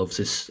Brands loves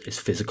his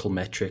physical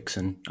metrics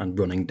and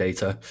running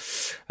data,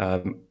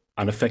 and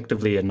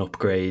effectively an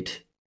upgrade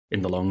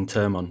in the long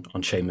term on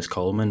Seamus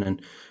Coleman.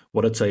 And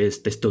what I'd say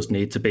is this does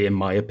need to be, in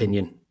my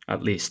opinion,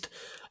 at least,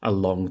 a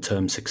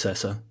long-term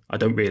successor. I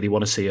don't really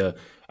want to see a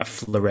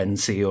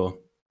Florenzi or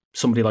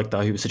somebody like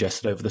that who was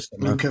suggested over the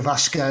summer. Luca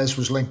Vasquez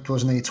was linked,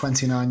 wasn't he?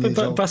 29 years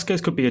old.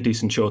 Vasquez could be a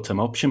decent short-term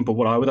option, but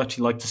what I would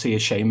actually like to see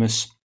is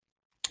Seamus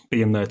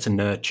being there to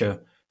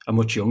nurture a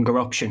much younger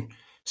option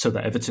so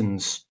that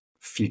Everton's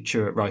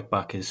future at right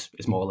back is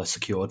more or less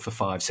secured for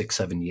 5, 6,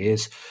 7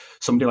 years.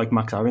 Somebody like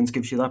Max Aarons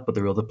gives you that, but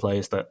there are other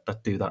players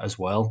that do that as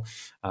well.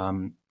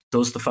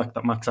 Does the fact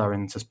that Max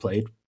Aarons has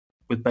played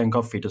with Ben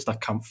Godfrey, does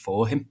that count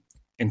for him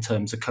in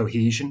terms of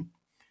cohesion?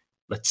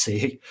 Let's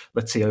see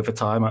over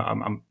time.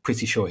 I'm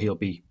pretty sure he'll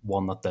be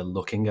one that they're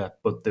looking at,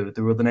 but there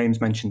were other names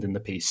mentioned in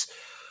the piece,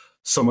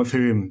 some of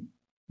whom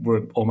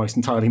were almost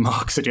entirely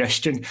Mark's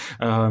suggestion,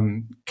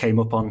 came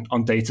up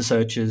on data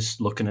searches,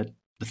 looking at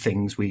the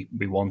things we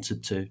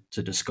wanted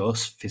to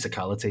discuss: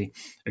 physicality,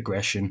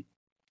 aggression,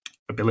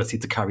 ability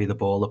to carry the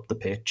ball up the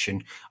pitch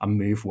and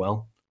move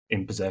well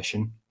in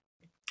possession.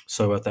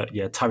 So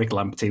Tariq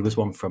Lamptey was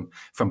one from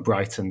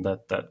Brighton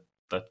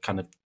that kind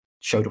of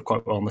showed up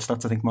quite well in the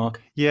stats, I think,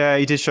 Mark. Yeah,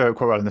 he did show up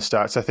quite well in the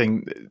stats. I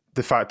think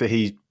the fact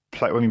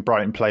that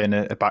Brighton play in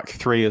a back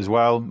three as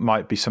well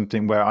might be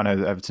something where, I know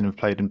that Everton have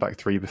played in back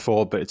three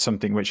before, but it's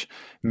something which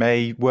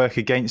may work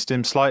against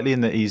him slightly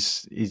in that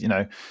he's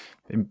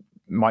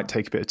might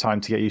take a bit of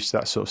time to get used to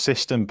that sort of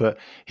system, but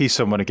he's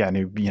someone again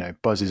who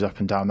buzzes up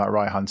and down that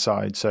right hand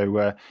side.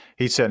 So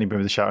he'd certainly been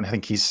with the shout, and I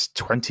think he's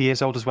 20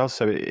 years old as well.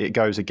 So it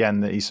goes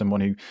again that he's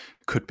someone who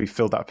could be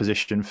filled that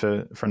position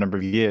for a number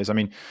of years. I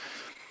mean,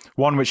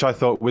 one which I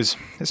thought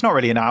it's not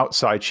really an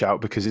outside shout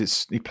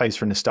because he plays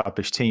for an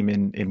established team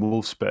in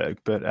Wolfsburg,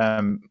 but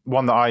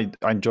one that I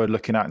enjoyed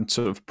looking at and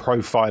sort of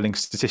profiling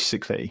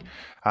statistically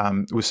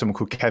was someone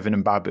called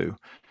Kevin Mbabu,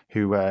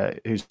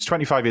 who's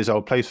 25 years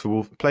old, plays for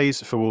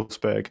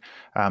Wolfsburg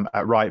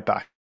at right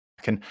back.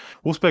 And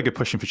Wolfsburg are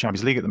pushing for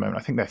Champions League at the moment.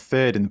 I think they're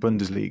third in the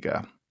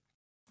Bundesliga.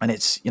 And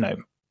it's,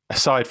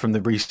 aside from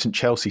the recent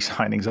Chelsea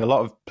signings, a lot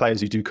of players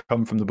who do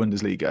come from the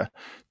Bundesliga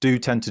do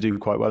tend to do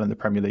quite well in the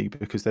Premier League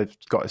because they've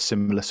got a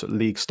similar sort of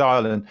league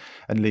style and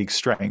league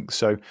strength.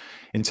 So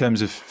in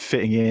terms of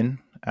fitting in,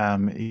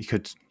 he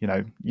could,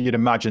 you'd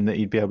imagine that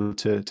he'd be able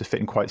to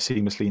fit in quite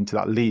seamlessly into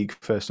that league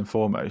first and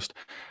foremost.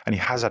 And he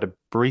has had a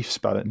brief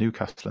spell at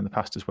Newcastle in the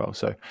past as well.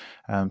 So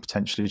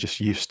potentially just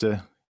used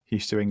to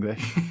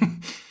English.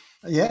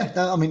 Yeah,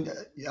 I mean,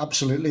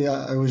 absolutely.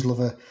 I always love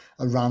a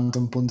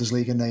random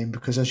Bundesliga name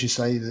because, as you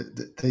say,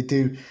 they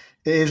do.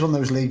 It is one of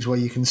those leagues where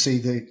you can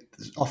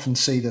often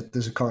see that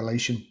there's a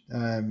correlation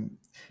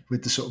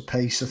with the sort of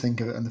pace, I think,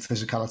 of it and the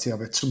physicality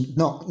of it.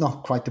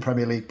 Not quite the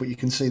Premier League, but you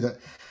can see that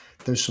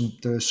there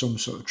are some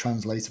sort of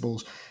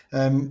translatables.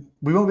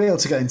 We won't be able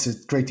to get into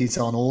great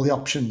detail on all the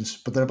options,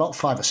 but there are about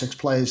 5 or 6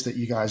 players that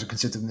you guys have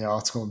considered in the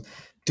article.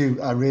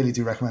 I really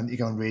do recommend that you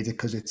go and read it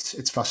because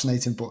it's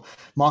fascinating. But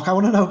Mark, I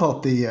want to know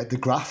about the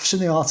graphs in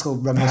the article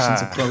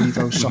reminiscent of Pro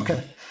Evo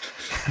Soccer.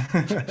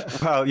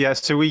 Well, yeah.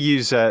 So we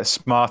use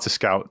Smarter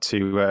Scout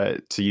to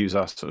use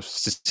our sort of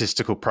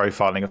statistical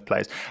profiling of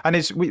players, and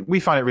we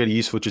find it really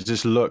useful to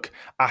just look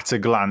at a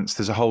glance.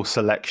 There's a whole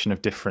selection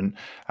of different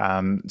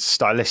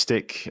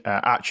stylistic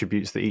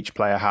attributes that each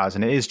player has,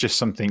 and it is just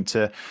something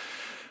to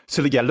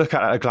look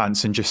at a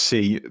glance and just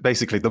see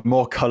basically the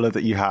more colour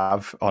that you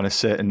have on a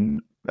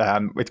certain.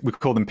 We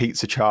call them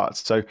pizza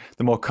charts. So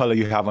the more colour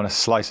you have on a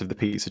slice of the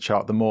pizza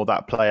chart, the more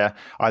that player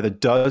either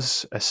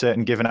does a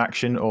certain given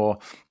action or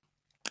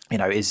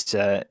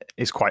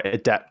is quite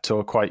adept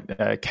or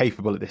quite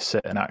capable at this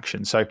certain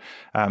action. So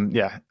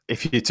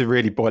if you to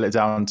really boil it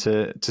down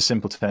to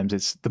simple terms,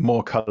 it's the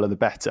more colour the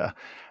better.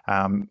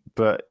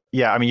 But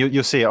yeah, I mean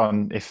you'll see it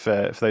on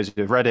for those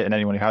who have read it and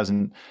anyone who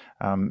hasn't,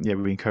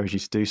 we encourage you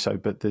to do so.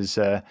 But there's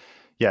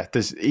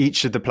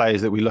each of the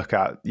players that we look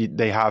at,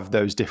 they have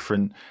those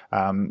different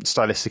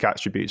stylistic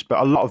attributes, but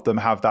a lot of them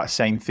have that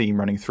same theme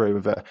running through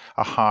of a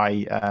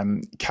high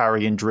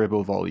carry and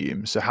dribble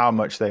volume. So how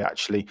much they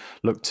actually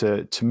look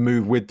to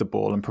move with the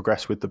ball and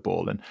progress with the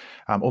ball. And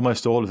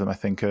almost all of them, I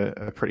think,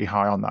 are pretty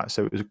high on that.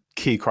 So it was a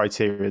key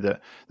criteria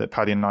that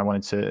Paddy and I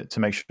wanted to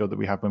make sure that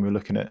we have when we were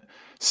looking at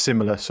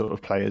similar sort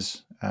of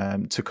players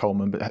to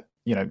Coleman, but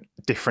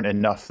different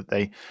enough that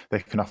they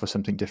can offer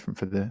something different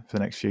for the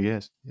next few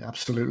years. Yeah,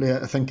 absolutely.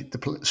 I think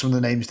some of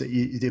the names that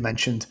you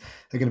mentioned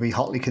are going to be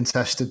hotly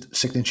contested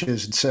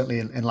signatures, and certainly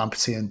in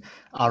Lamperty and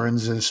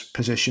Aarons'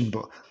 position.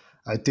 But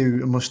I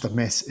must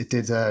admit, it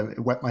did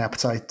whet my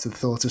appetite to the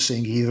thought of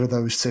seeing either of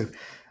those two.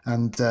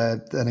 And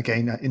then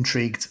again,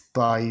 intrigued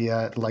by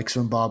the likes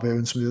of Mbabu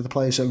and some of the other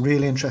players. So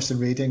really interested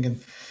reading,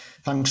 and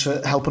thanks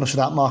for helping us with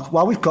that, Mark.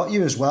 While we've got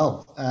you as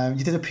well,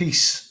 you did a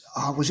piece,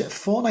 was it a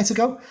fortnight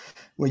ago,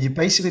 where you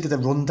basically did a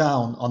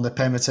rundown on the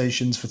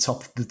permutations for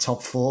the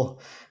top 4.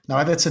 Now,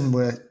 Everton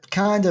were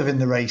kind of in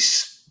the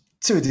race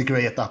to a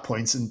degree at that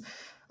point, and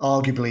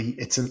arguably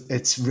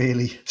it's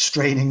really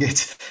straining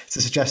it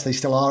to suggest they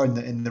still are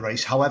in the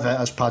race. However,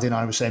 as Paddy and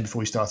I were saying before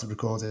we started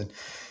recording,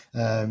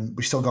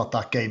 we still got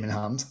that game in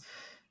hand.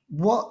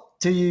 What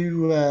do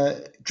you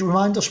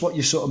remind us what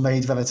you sort of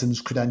made of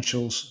Everton's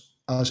credentials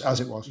as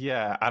it was?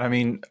 Yeah, and I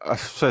mean, I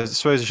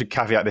suppose I should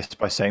caveat this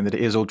by saying that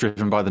it is all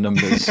driven by the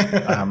numbers,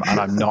 and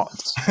I'm not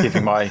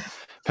giving my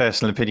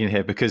personal opinion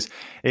here because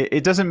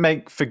it doesn't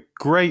make for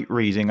great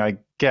reading, I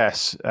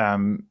guess,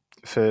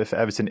 for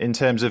Everton in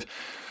terms of.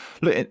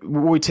 Look,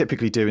 what we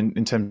typically do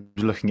in terms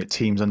of looking at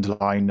teams'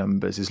 underlying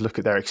numbers is look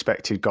at their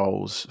expected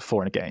goals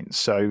for and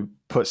against. So,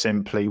 put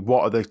simply,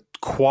 what are the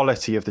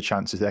quality of the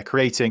chances they're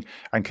creating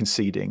and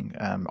conceding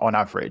on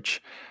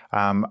average?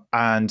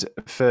 And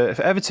for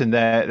Everton,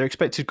 their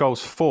expected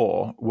goals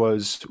for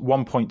was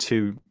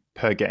 1.2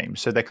 per game.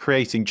 So they're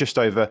creating just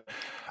over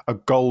a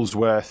goal's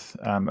worth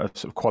of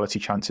sort of quality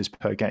chances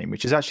per game,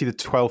 which is actually the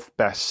 12th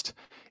best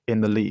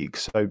in the league.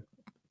 So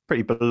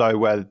pretty below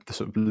where the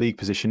sort of league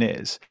position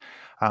is.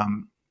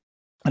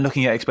 And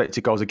looking at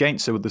expected goals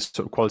against, so with the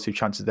sort of quality of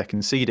chances they're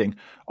conceding,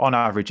 on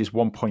average is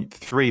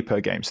 1.3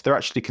 per game. So they're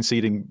actually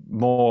conceding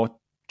more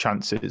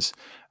chances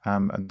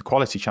and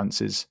quality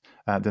chances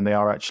than they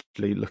are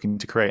actually looking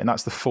to create. And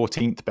that's the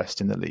 14th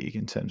best in the league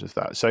in terms of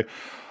that. So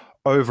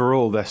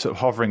overall, they're sort of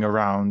hovering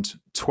around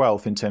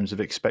 12th in terms of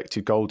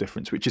expected goal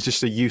difference, which is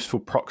just a useful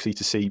proxy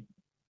to see,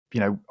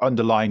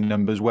 underlying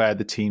numbers where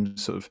the team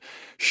sort of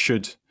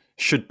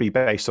should be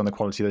based on the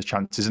quality of those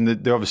chances. And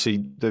they're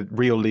obviously the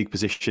real league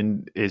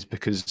position is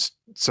because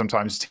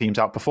sometimes teams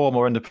outperform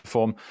or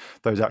underperform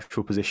those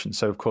actual positions.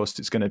 So of course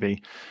it's going to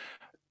be,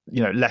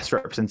 less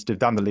representative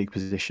than the league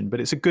position, but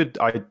it's a good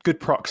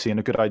proxy and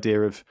a good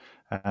idea of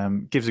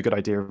gives a good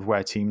idea of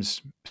where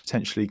teams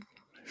potentially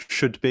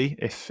should be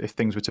if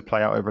things were to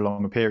play out over a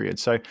longer period.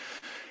 So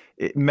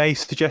it may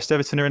suggest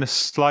Everton are in a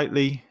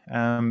slightly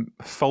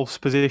false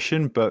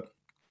position, but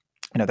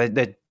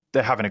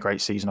they're having a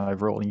great season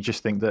overall, and you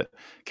just think that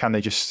can they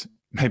just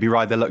maybe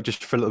ride their luck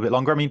just for a little bit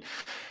longer? I mean,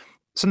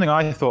 something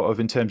I thought of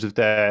in terms of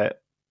their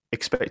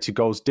expected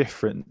goals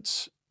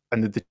difference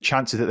and the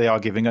chances that they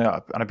are giving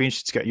up, and I'd be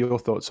interested to get your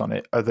thoughts on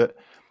it, are that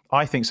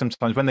I think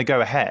sometimes when they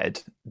go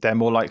ahead, they're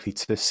more likely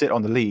to sit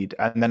on the lead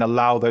and then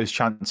allow those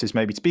chances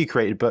maybe to be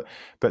created, but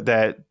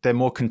they're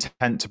more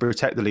content to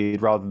protect the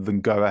lead rather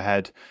than go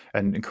ahead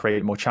and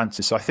create more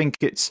chances. So I think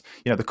it's,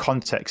 the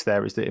context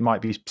there is that it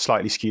might be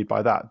slightly skewed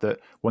by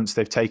that once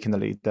they've taken the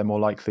lead, they're more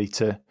likely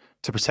to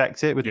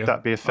protect it. Would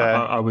that be a fair?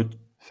 I would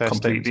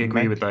completely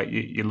agree with that.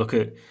 You look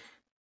at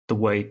the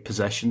way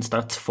possession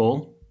stats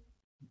fall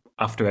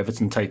after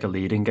Everton take a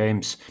lead in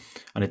games,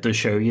 and it does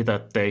show you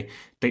that they're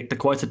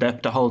quite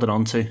adept at holding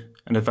on to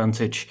an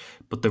advantage,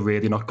 but they're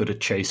really not good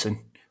at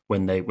chasing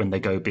when they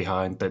go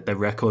behind. Their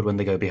record when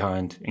they go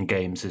behind in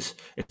games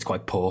it's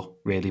quite poor,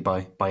 really,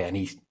 by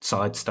any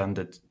side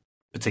standard,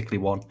 particularly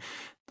one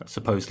that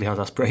supposedly has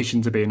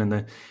aspirations of being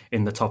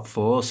in the top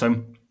four.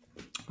 So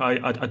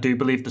I do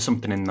believe there's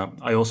something in that.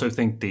 I also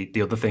think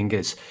the other thing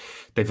is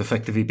they've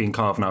effectively been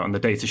carving out, and the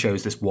data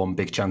shows this one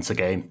big chance a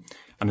game,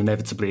 and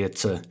inevitably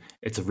it's a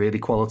really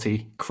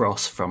quality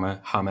cross from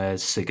a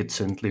James,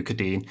 Sigurdsson, Luca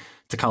Dean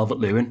to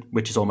Calvert-Lewin,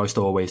 which is almost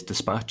always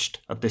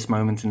dispatched at this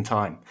moment in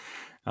time.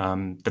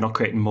 They're not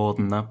creating more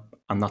than that,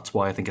 and that's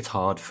why I think it's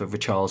hard for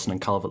Richarlison and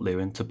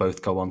Calvert-Lewin to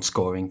both go on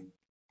scoring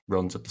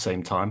runs at the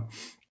same time.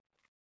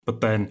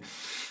 But then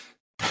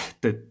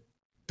the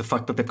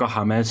fact that they've got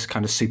James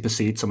kind of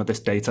supersedes some of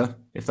this data,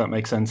 if that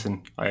makes sense.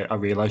 And I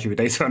realise you're a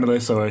data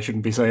analyst, so I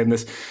shouldn't be saying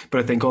this, but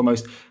I think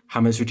almost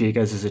James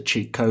Rodriguez is a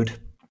cheat code.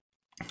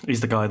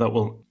 He's the guy that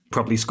will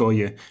probably score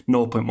you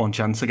 0.1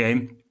 chance a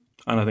game.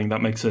 And I think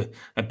that makes a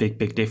big,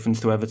 big difference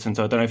to Everton.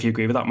 So I don't know if you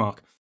agree with that,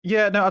 Mark.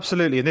 Yeah, no,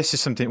 absolutely. And this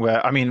is something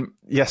where,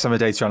 yes, I'm a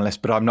data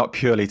analyst, but I'm not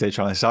purely a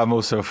data analyst. I'm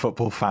also a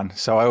football fan.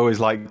 So I always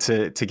like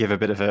to give a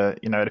bit of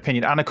an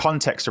opinion and a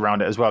context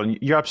around it as well. And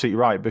you're absolutely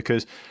right,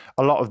 because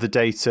a lot of the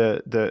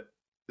data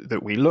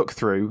that we look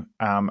through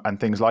and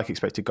things like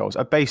expected goals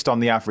are based on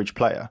the average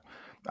player.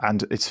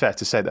 And it's fair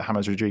to say that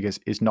James Rodriguez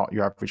is not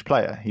your average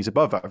player. He's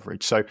above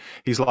average. So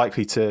he's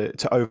likely to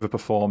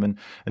overperform and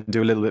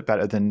do a little bit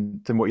better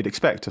than what you'd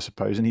expect, I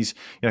suppose. And he's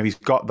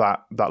got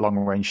that long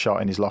range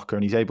shot in his locker,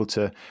 and he's able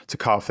to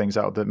carve things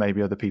out that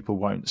maybe other people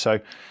won't. So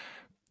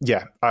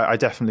yeah, I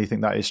definitely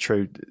think that is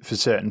true for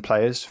certain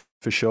players,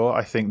 for sure.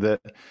 I think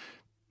that,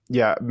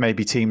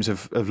 maybe teams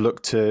have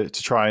looked to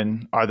try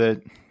and either,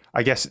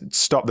 I guess,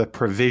 stop the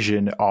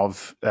provision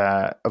of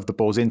the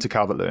balls into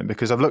Calvert-Lewin,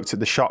 because I've looked at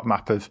the shot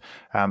map of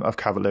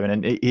Calvert-Lewin,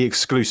 and he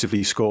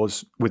exclusively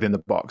scores within the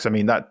box. I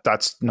mean,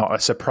 that's not a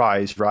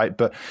surprise, right?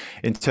 But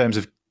in terms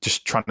of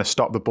just trying to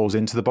stop the balls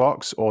into the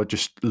box, or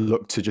just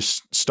look to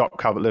just stop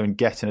Calvert-Lewin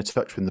getting a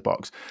touch within the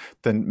box,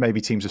 then maybe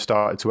teams have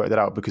started to work that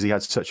out, because he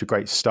had such a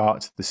great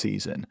start to the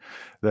season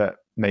that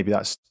maybe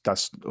that's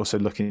also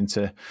looking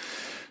to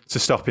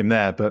stop him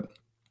there. But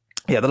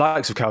yeah, the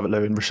likes of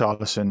Calvert-Lewin,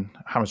 Richarlison,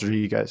 James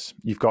Rodriguez,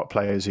 you've got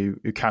players who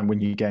can win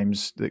you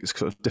games that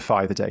sort of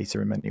defy the data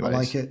in many ways. I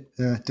like it,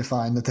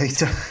 defying the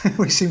data.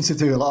 We seem to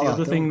do a lot of that.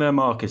 The other thing there,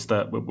 Mark, is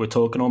that we're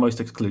talking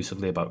almost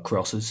exclusively about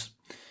crosses.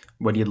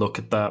 When you look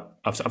at that,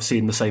 I've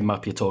seen the same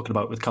map you're talking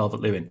about with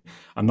Calvert-Lewin,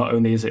 and not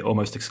only is it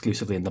almost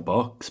exclusively in the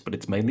box, but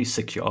it's mainly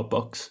 6-yard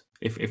box,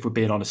 if we're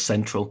being on a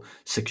central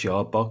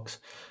 6-yard box.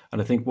 And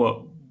I think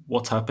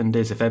what's happened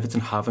is, if Everton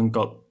haven't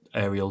got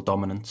aerial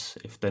dominance,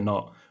 if they're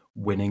not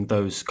winning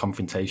those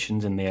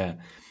confrontations in the air,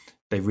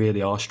 they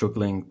really are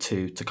struggling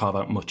to carve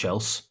out much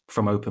else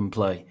from open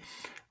play.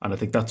 And I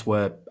think that's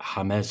where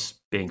James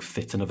being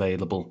fit and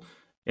available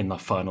in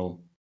that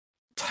final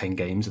 10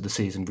 games of the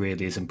season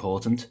really is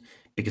important,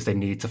 because they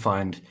need to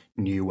find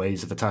new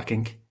ways of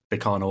attacking. They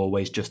can't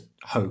always just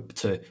hope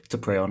to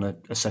prey on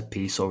a set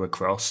piece or a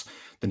cross.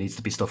 There needs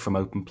to be stuff from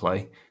open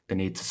play. They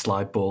need to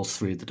slide balls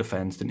through the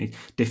defence. They need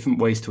different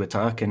ways to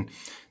attack. And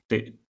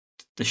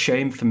the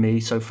shame for me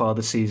so far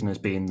this season has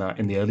been that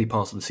in the early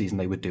parts of the season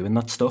they were doing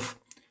that stuff.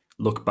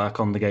 Look back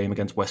on the game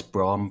against West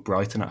Brom,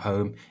 Brighton at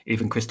home,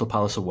 even Crystal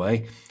Palace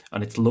away,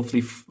 and it's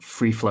lovely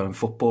free-flowing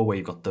football where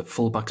you've got the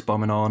fullbacks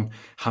bombing on,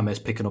 James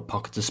picking up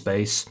pockets of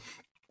space,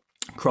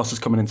 crosses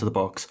coming into the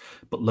box,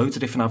 but loads of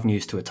different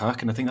avenues to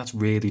attack, and I think that's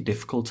really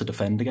difficult to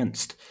defend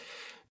against.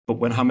 But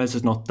when James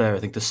is not there, I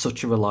think there's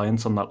such a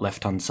reliance on that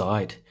left-hand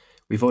side.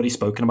 We've already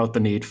spoken about the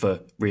need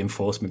for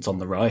reinforcements on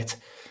the right.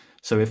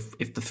 So if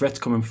the threat's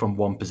coming from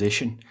one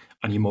position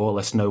and you more or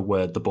less know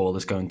where the ball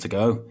is going to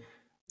go,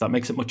 that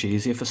makes it much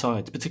easier for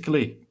sides,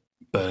 particularly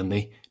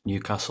Burnley,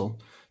 Newcastle,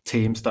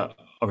 teams that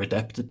are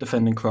adept at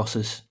defending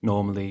crosses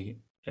normally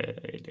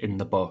in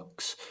the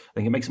box. I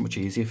think it makes it much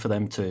easier for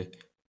them to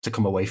to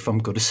come away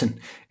from Goodison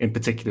in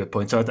particular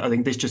points. So I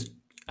think this just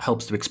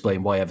helps to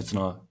explain why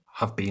Everton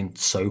have been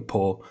so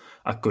poor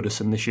at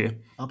Goodison this year.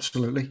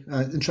 Absolutely.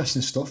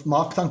 Interesting stuff.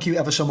 Mark, thank you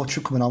ever so much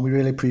for coming on. We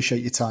really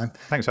appreciate your time.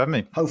 Thanks for having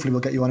me. Hopefully we'll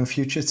get you on in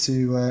future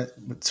to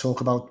talk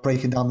about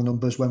breaking down the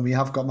numbers when we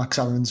have got Max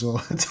Aarons or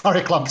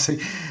Tariq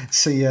Lamptey,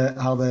 see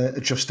how they're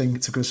adjusting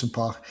to Goodison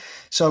Park.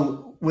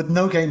 So with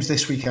no games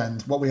this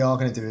weekend, what we are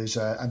going to do is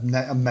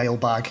a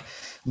mailbag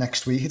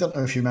next week. I don't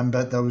know if you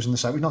remember those on the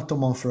site. We've not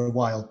done one for a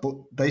while, but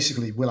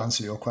basically we'll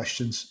answer your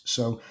questions.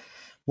 So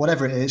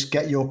whatever it is,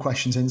 get your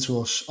questions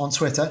into us on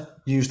Twitter.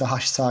 Use the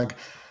hashtag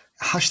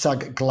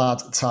Glad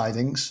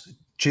Tidings,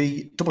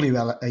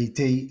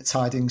 GWLAD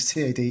Tidings,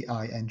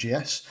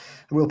 TADINGS.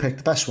 And we'll pick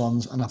the best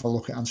ones and have a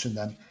look at answering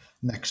them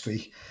next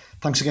week.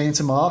 Thanks again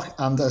to Mark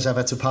and as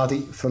ever to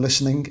Paddy for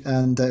listening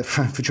and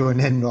for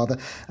joining in rather.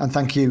 And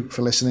thank you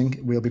for listening.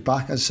 We'll be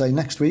back, as I say,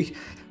 next week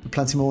with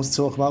plenty more to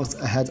talk about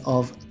ahead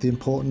of the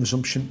important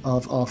resumption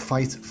of our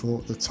fight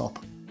for the top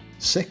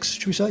 6,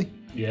 should we say?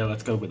 Yeah,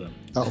 let's go with that.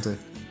 That'll do.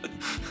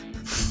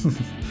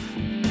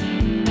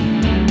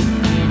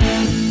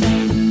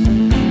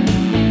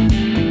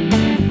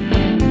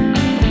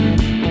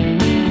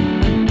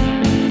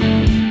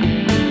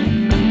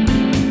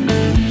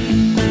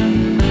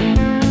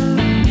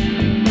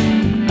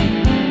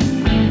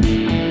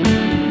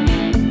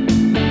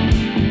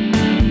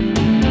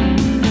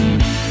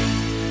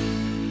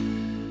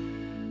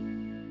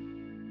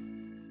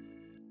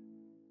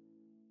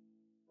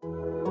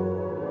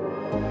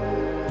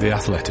 The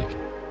Athletic.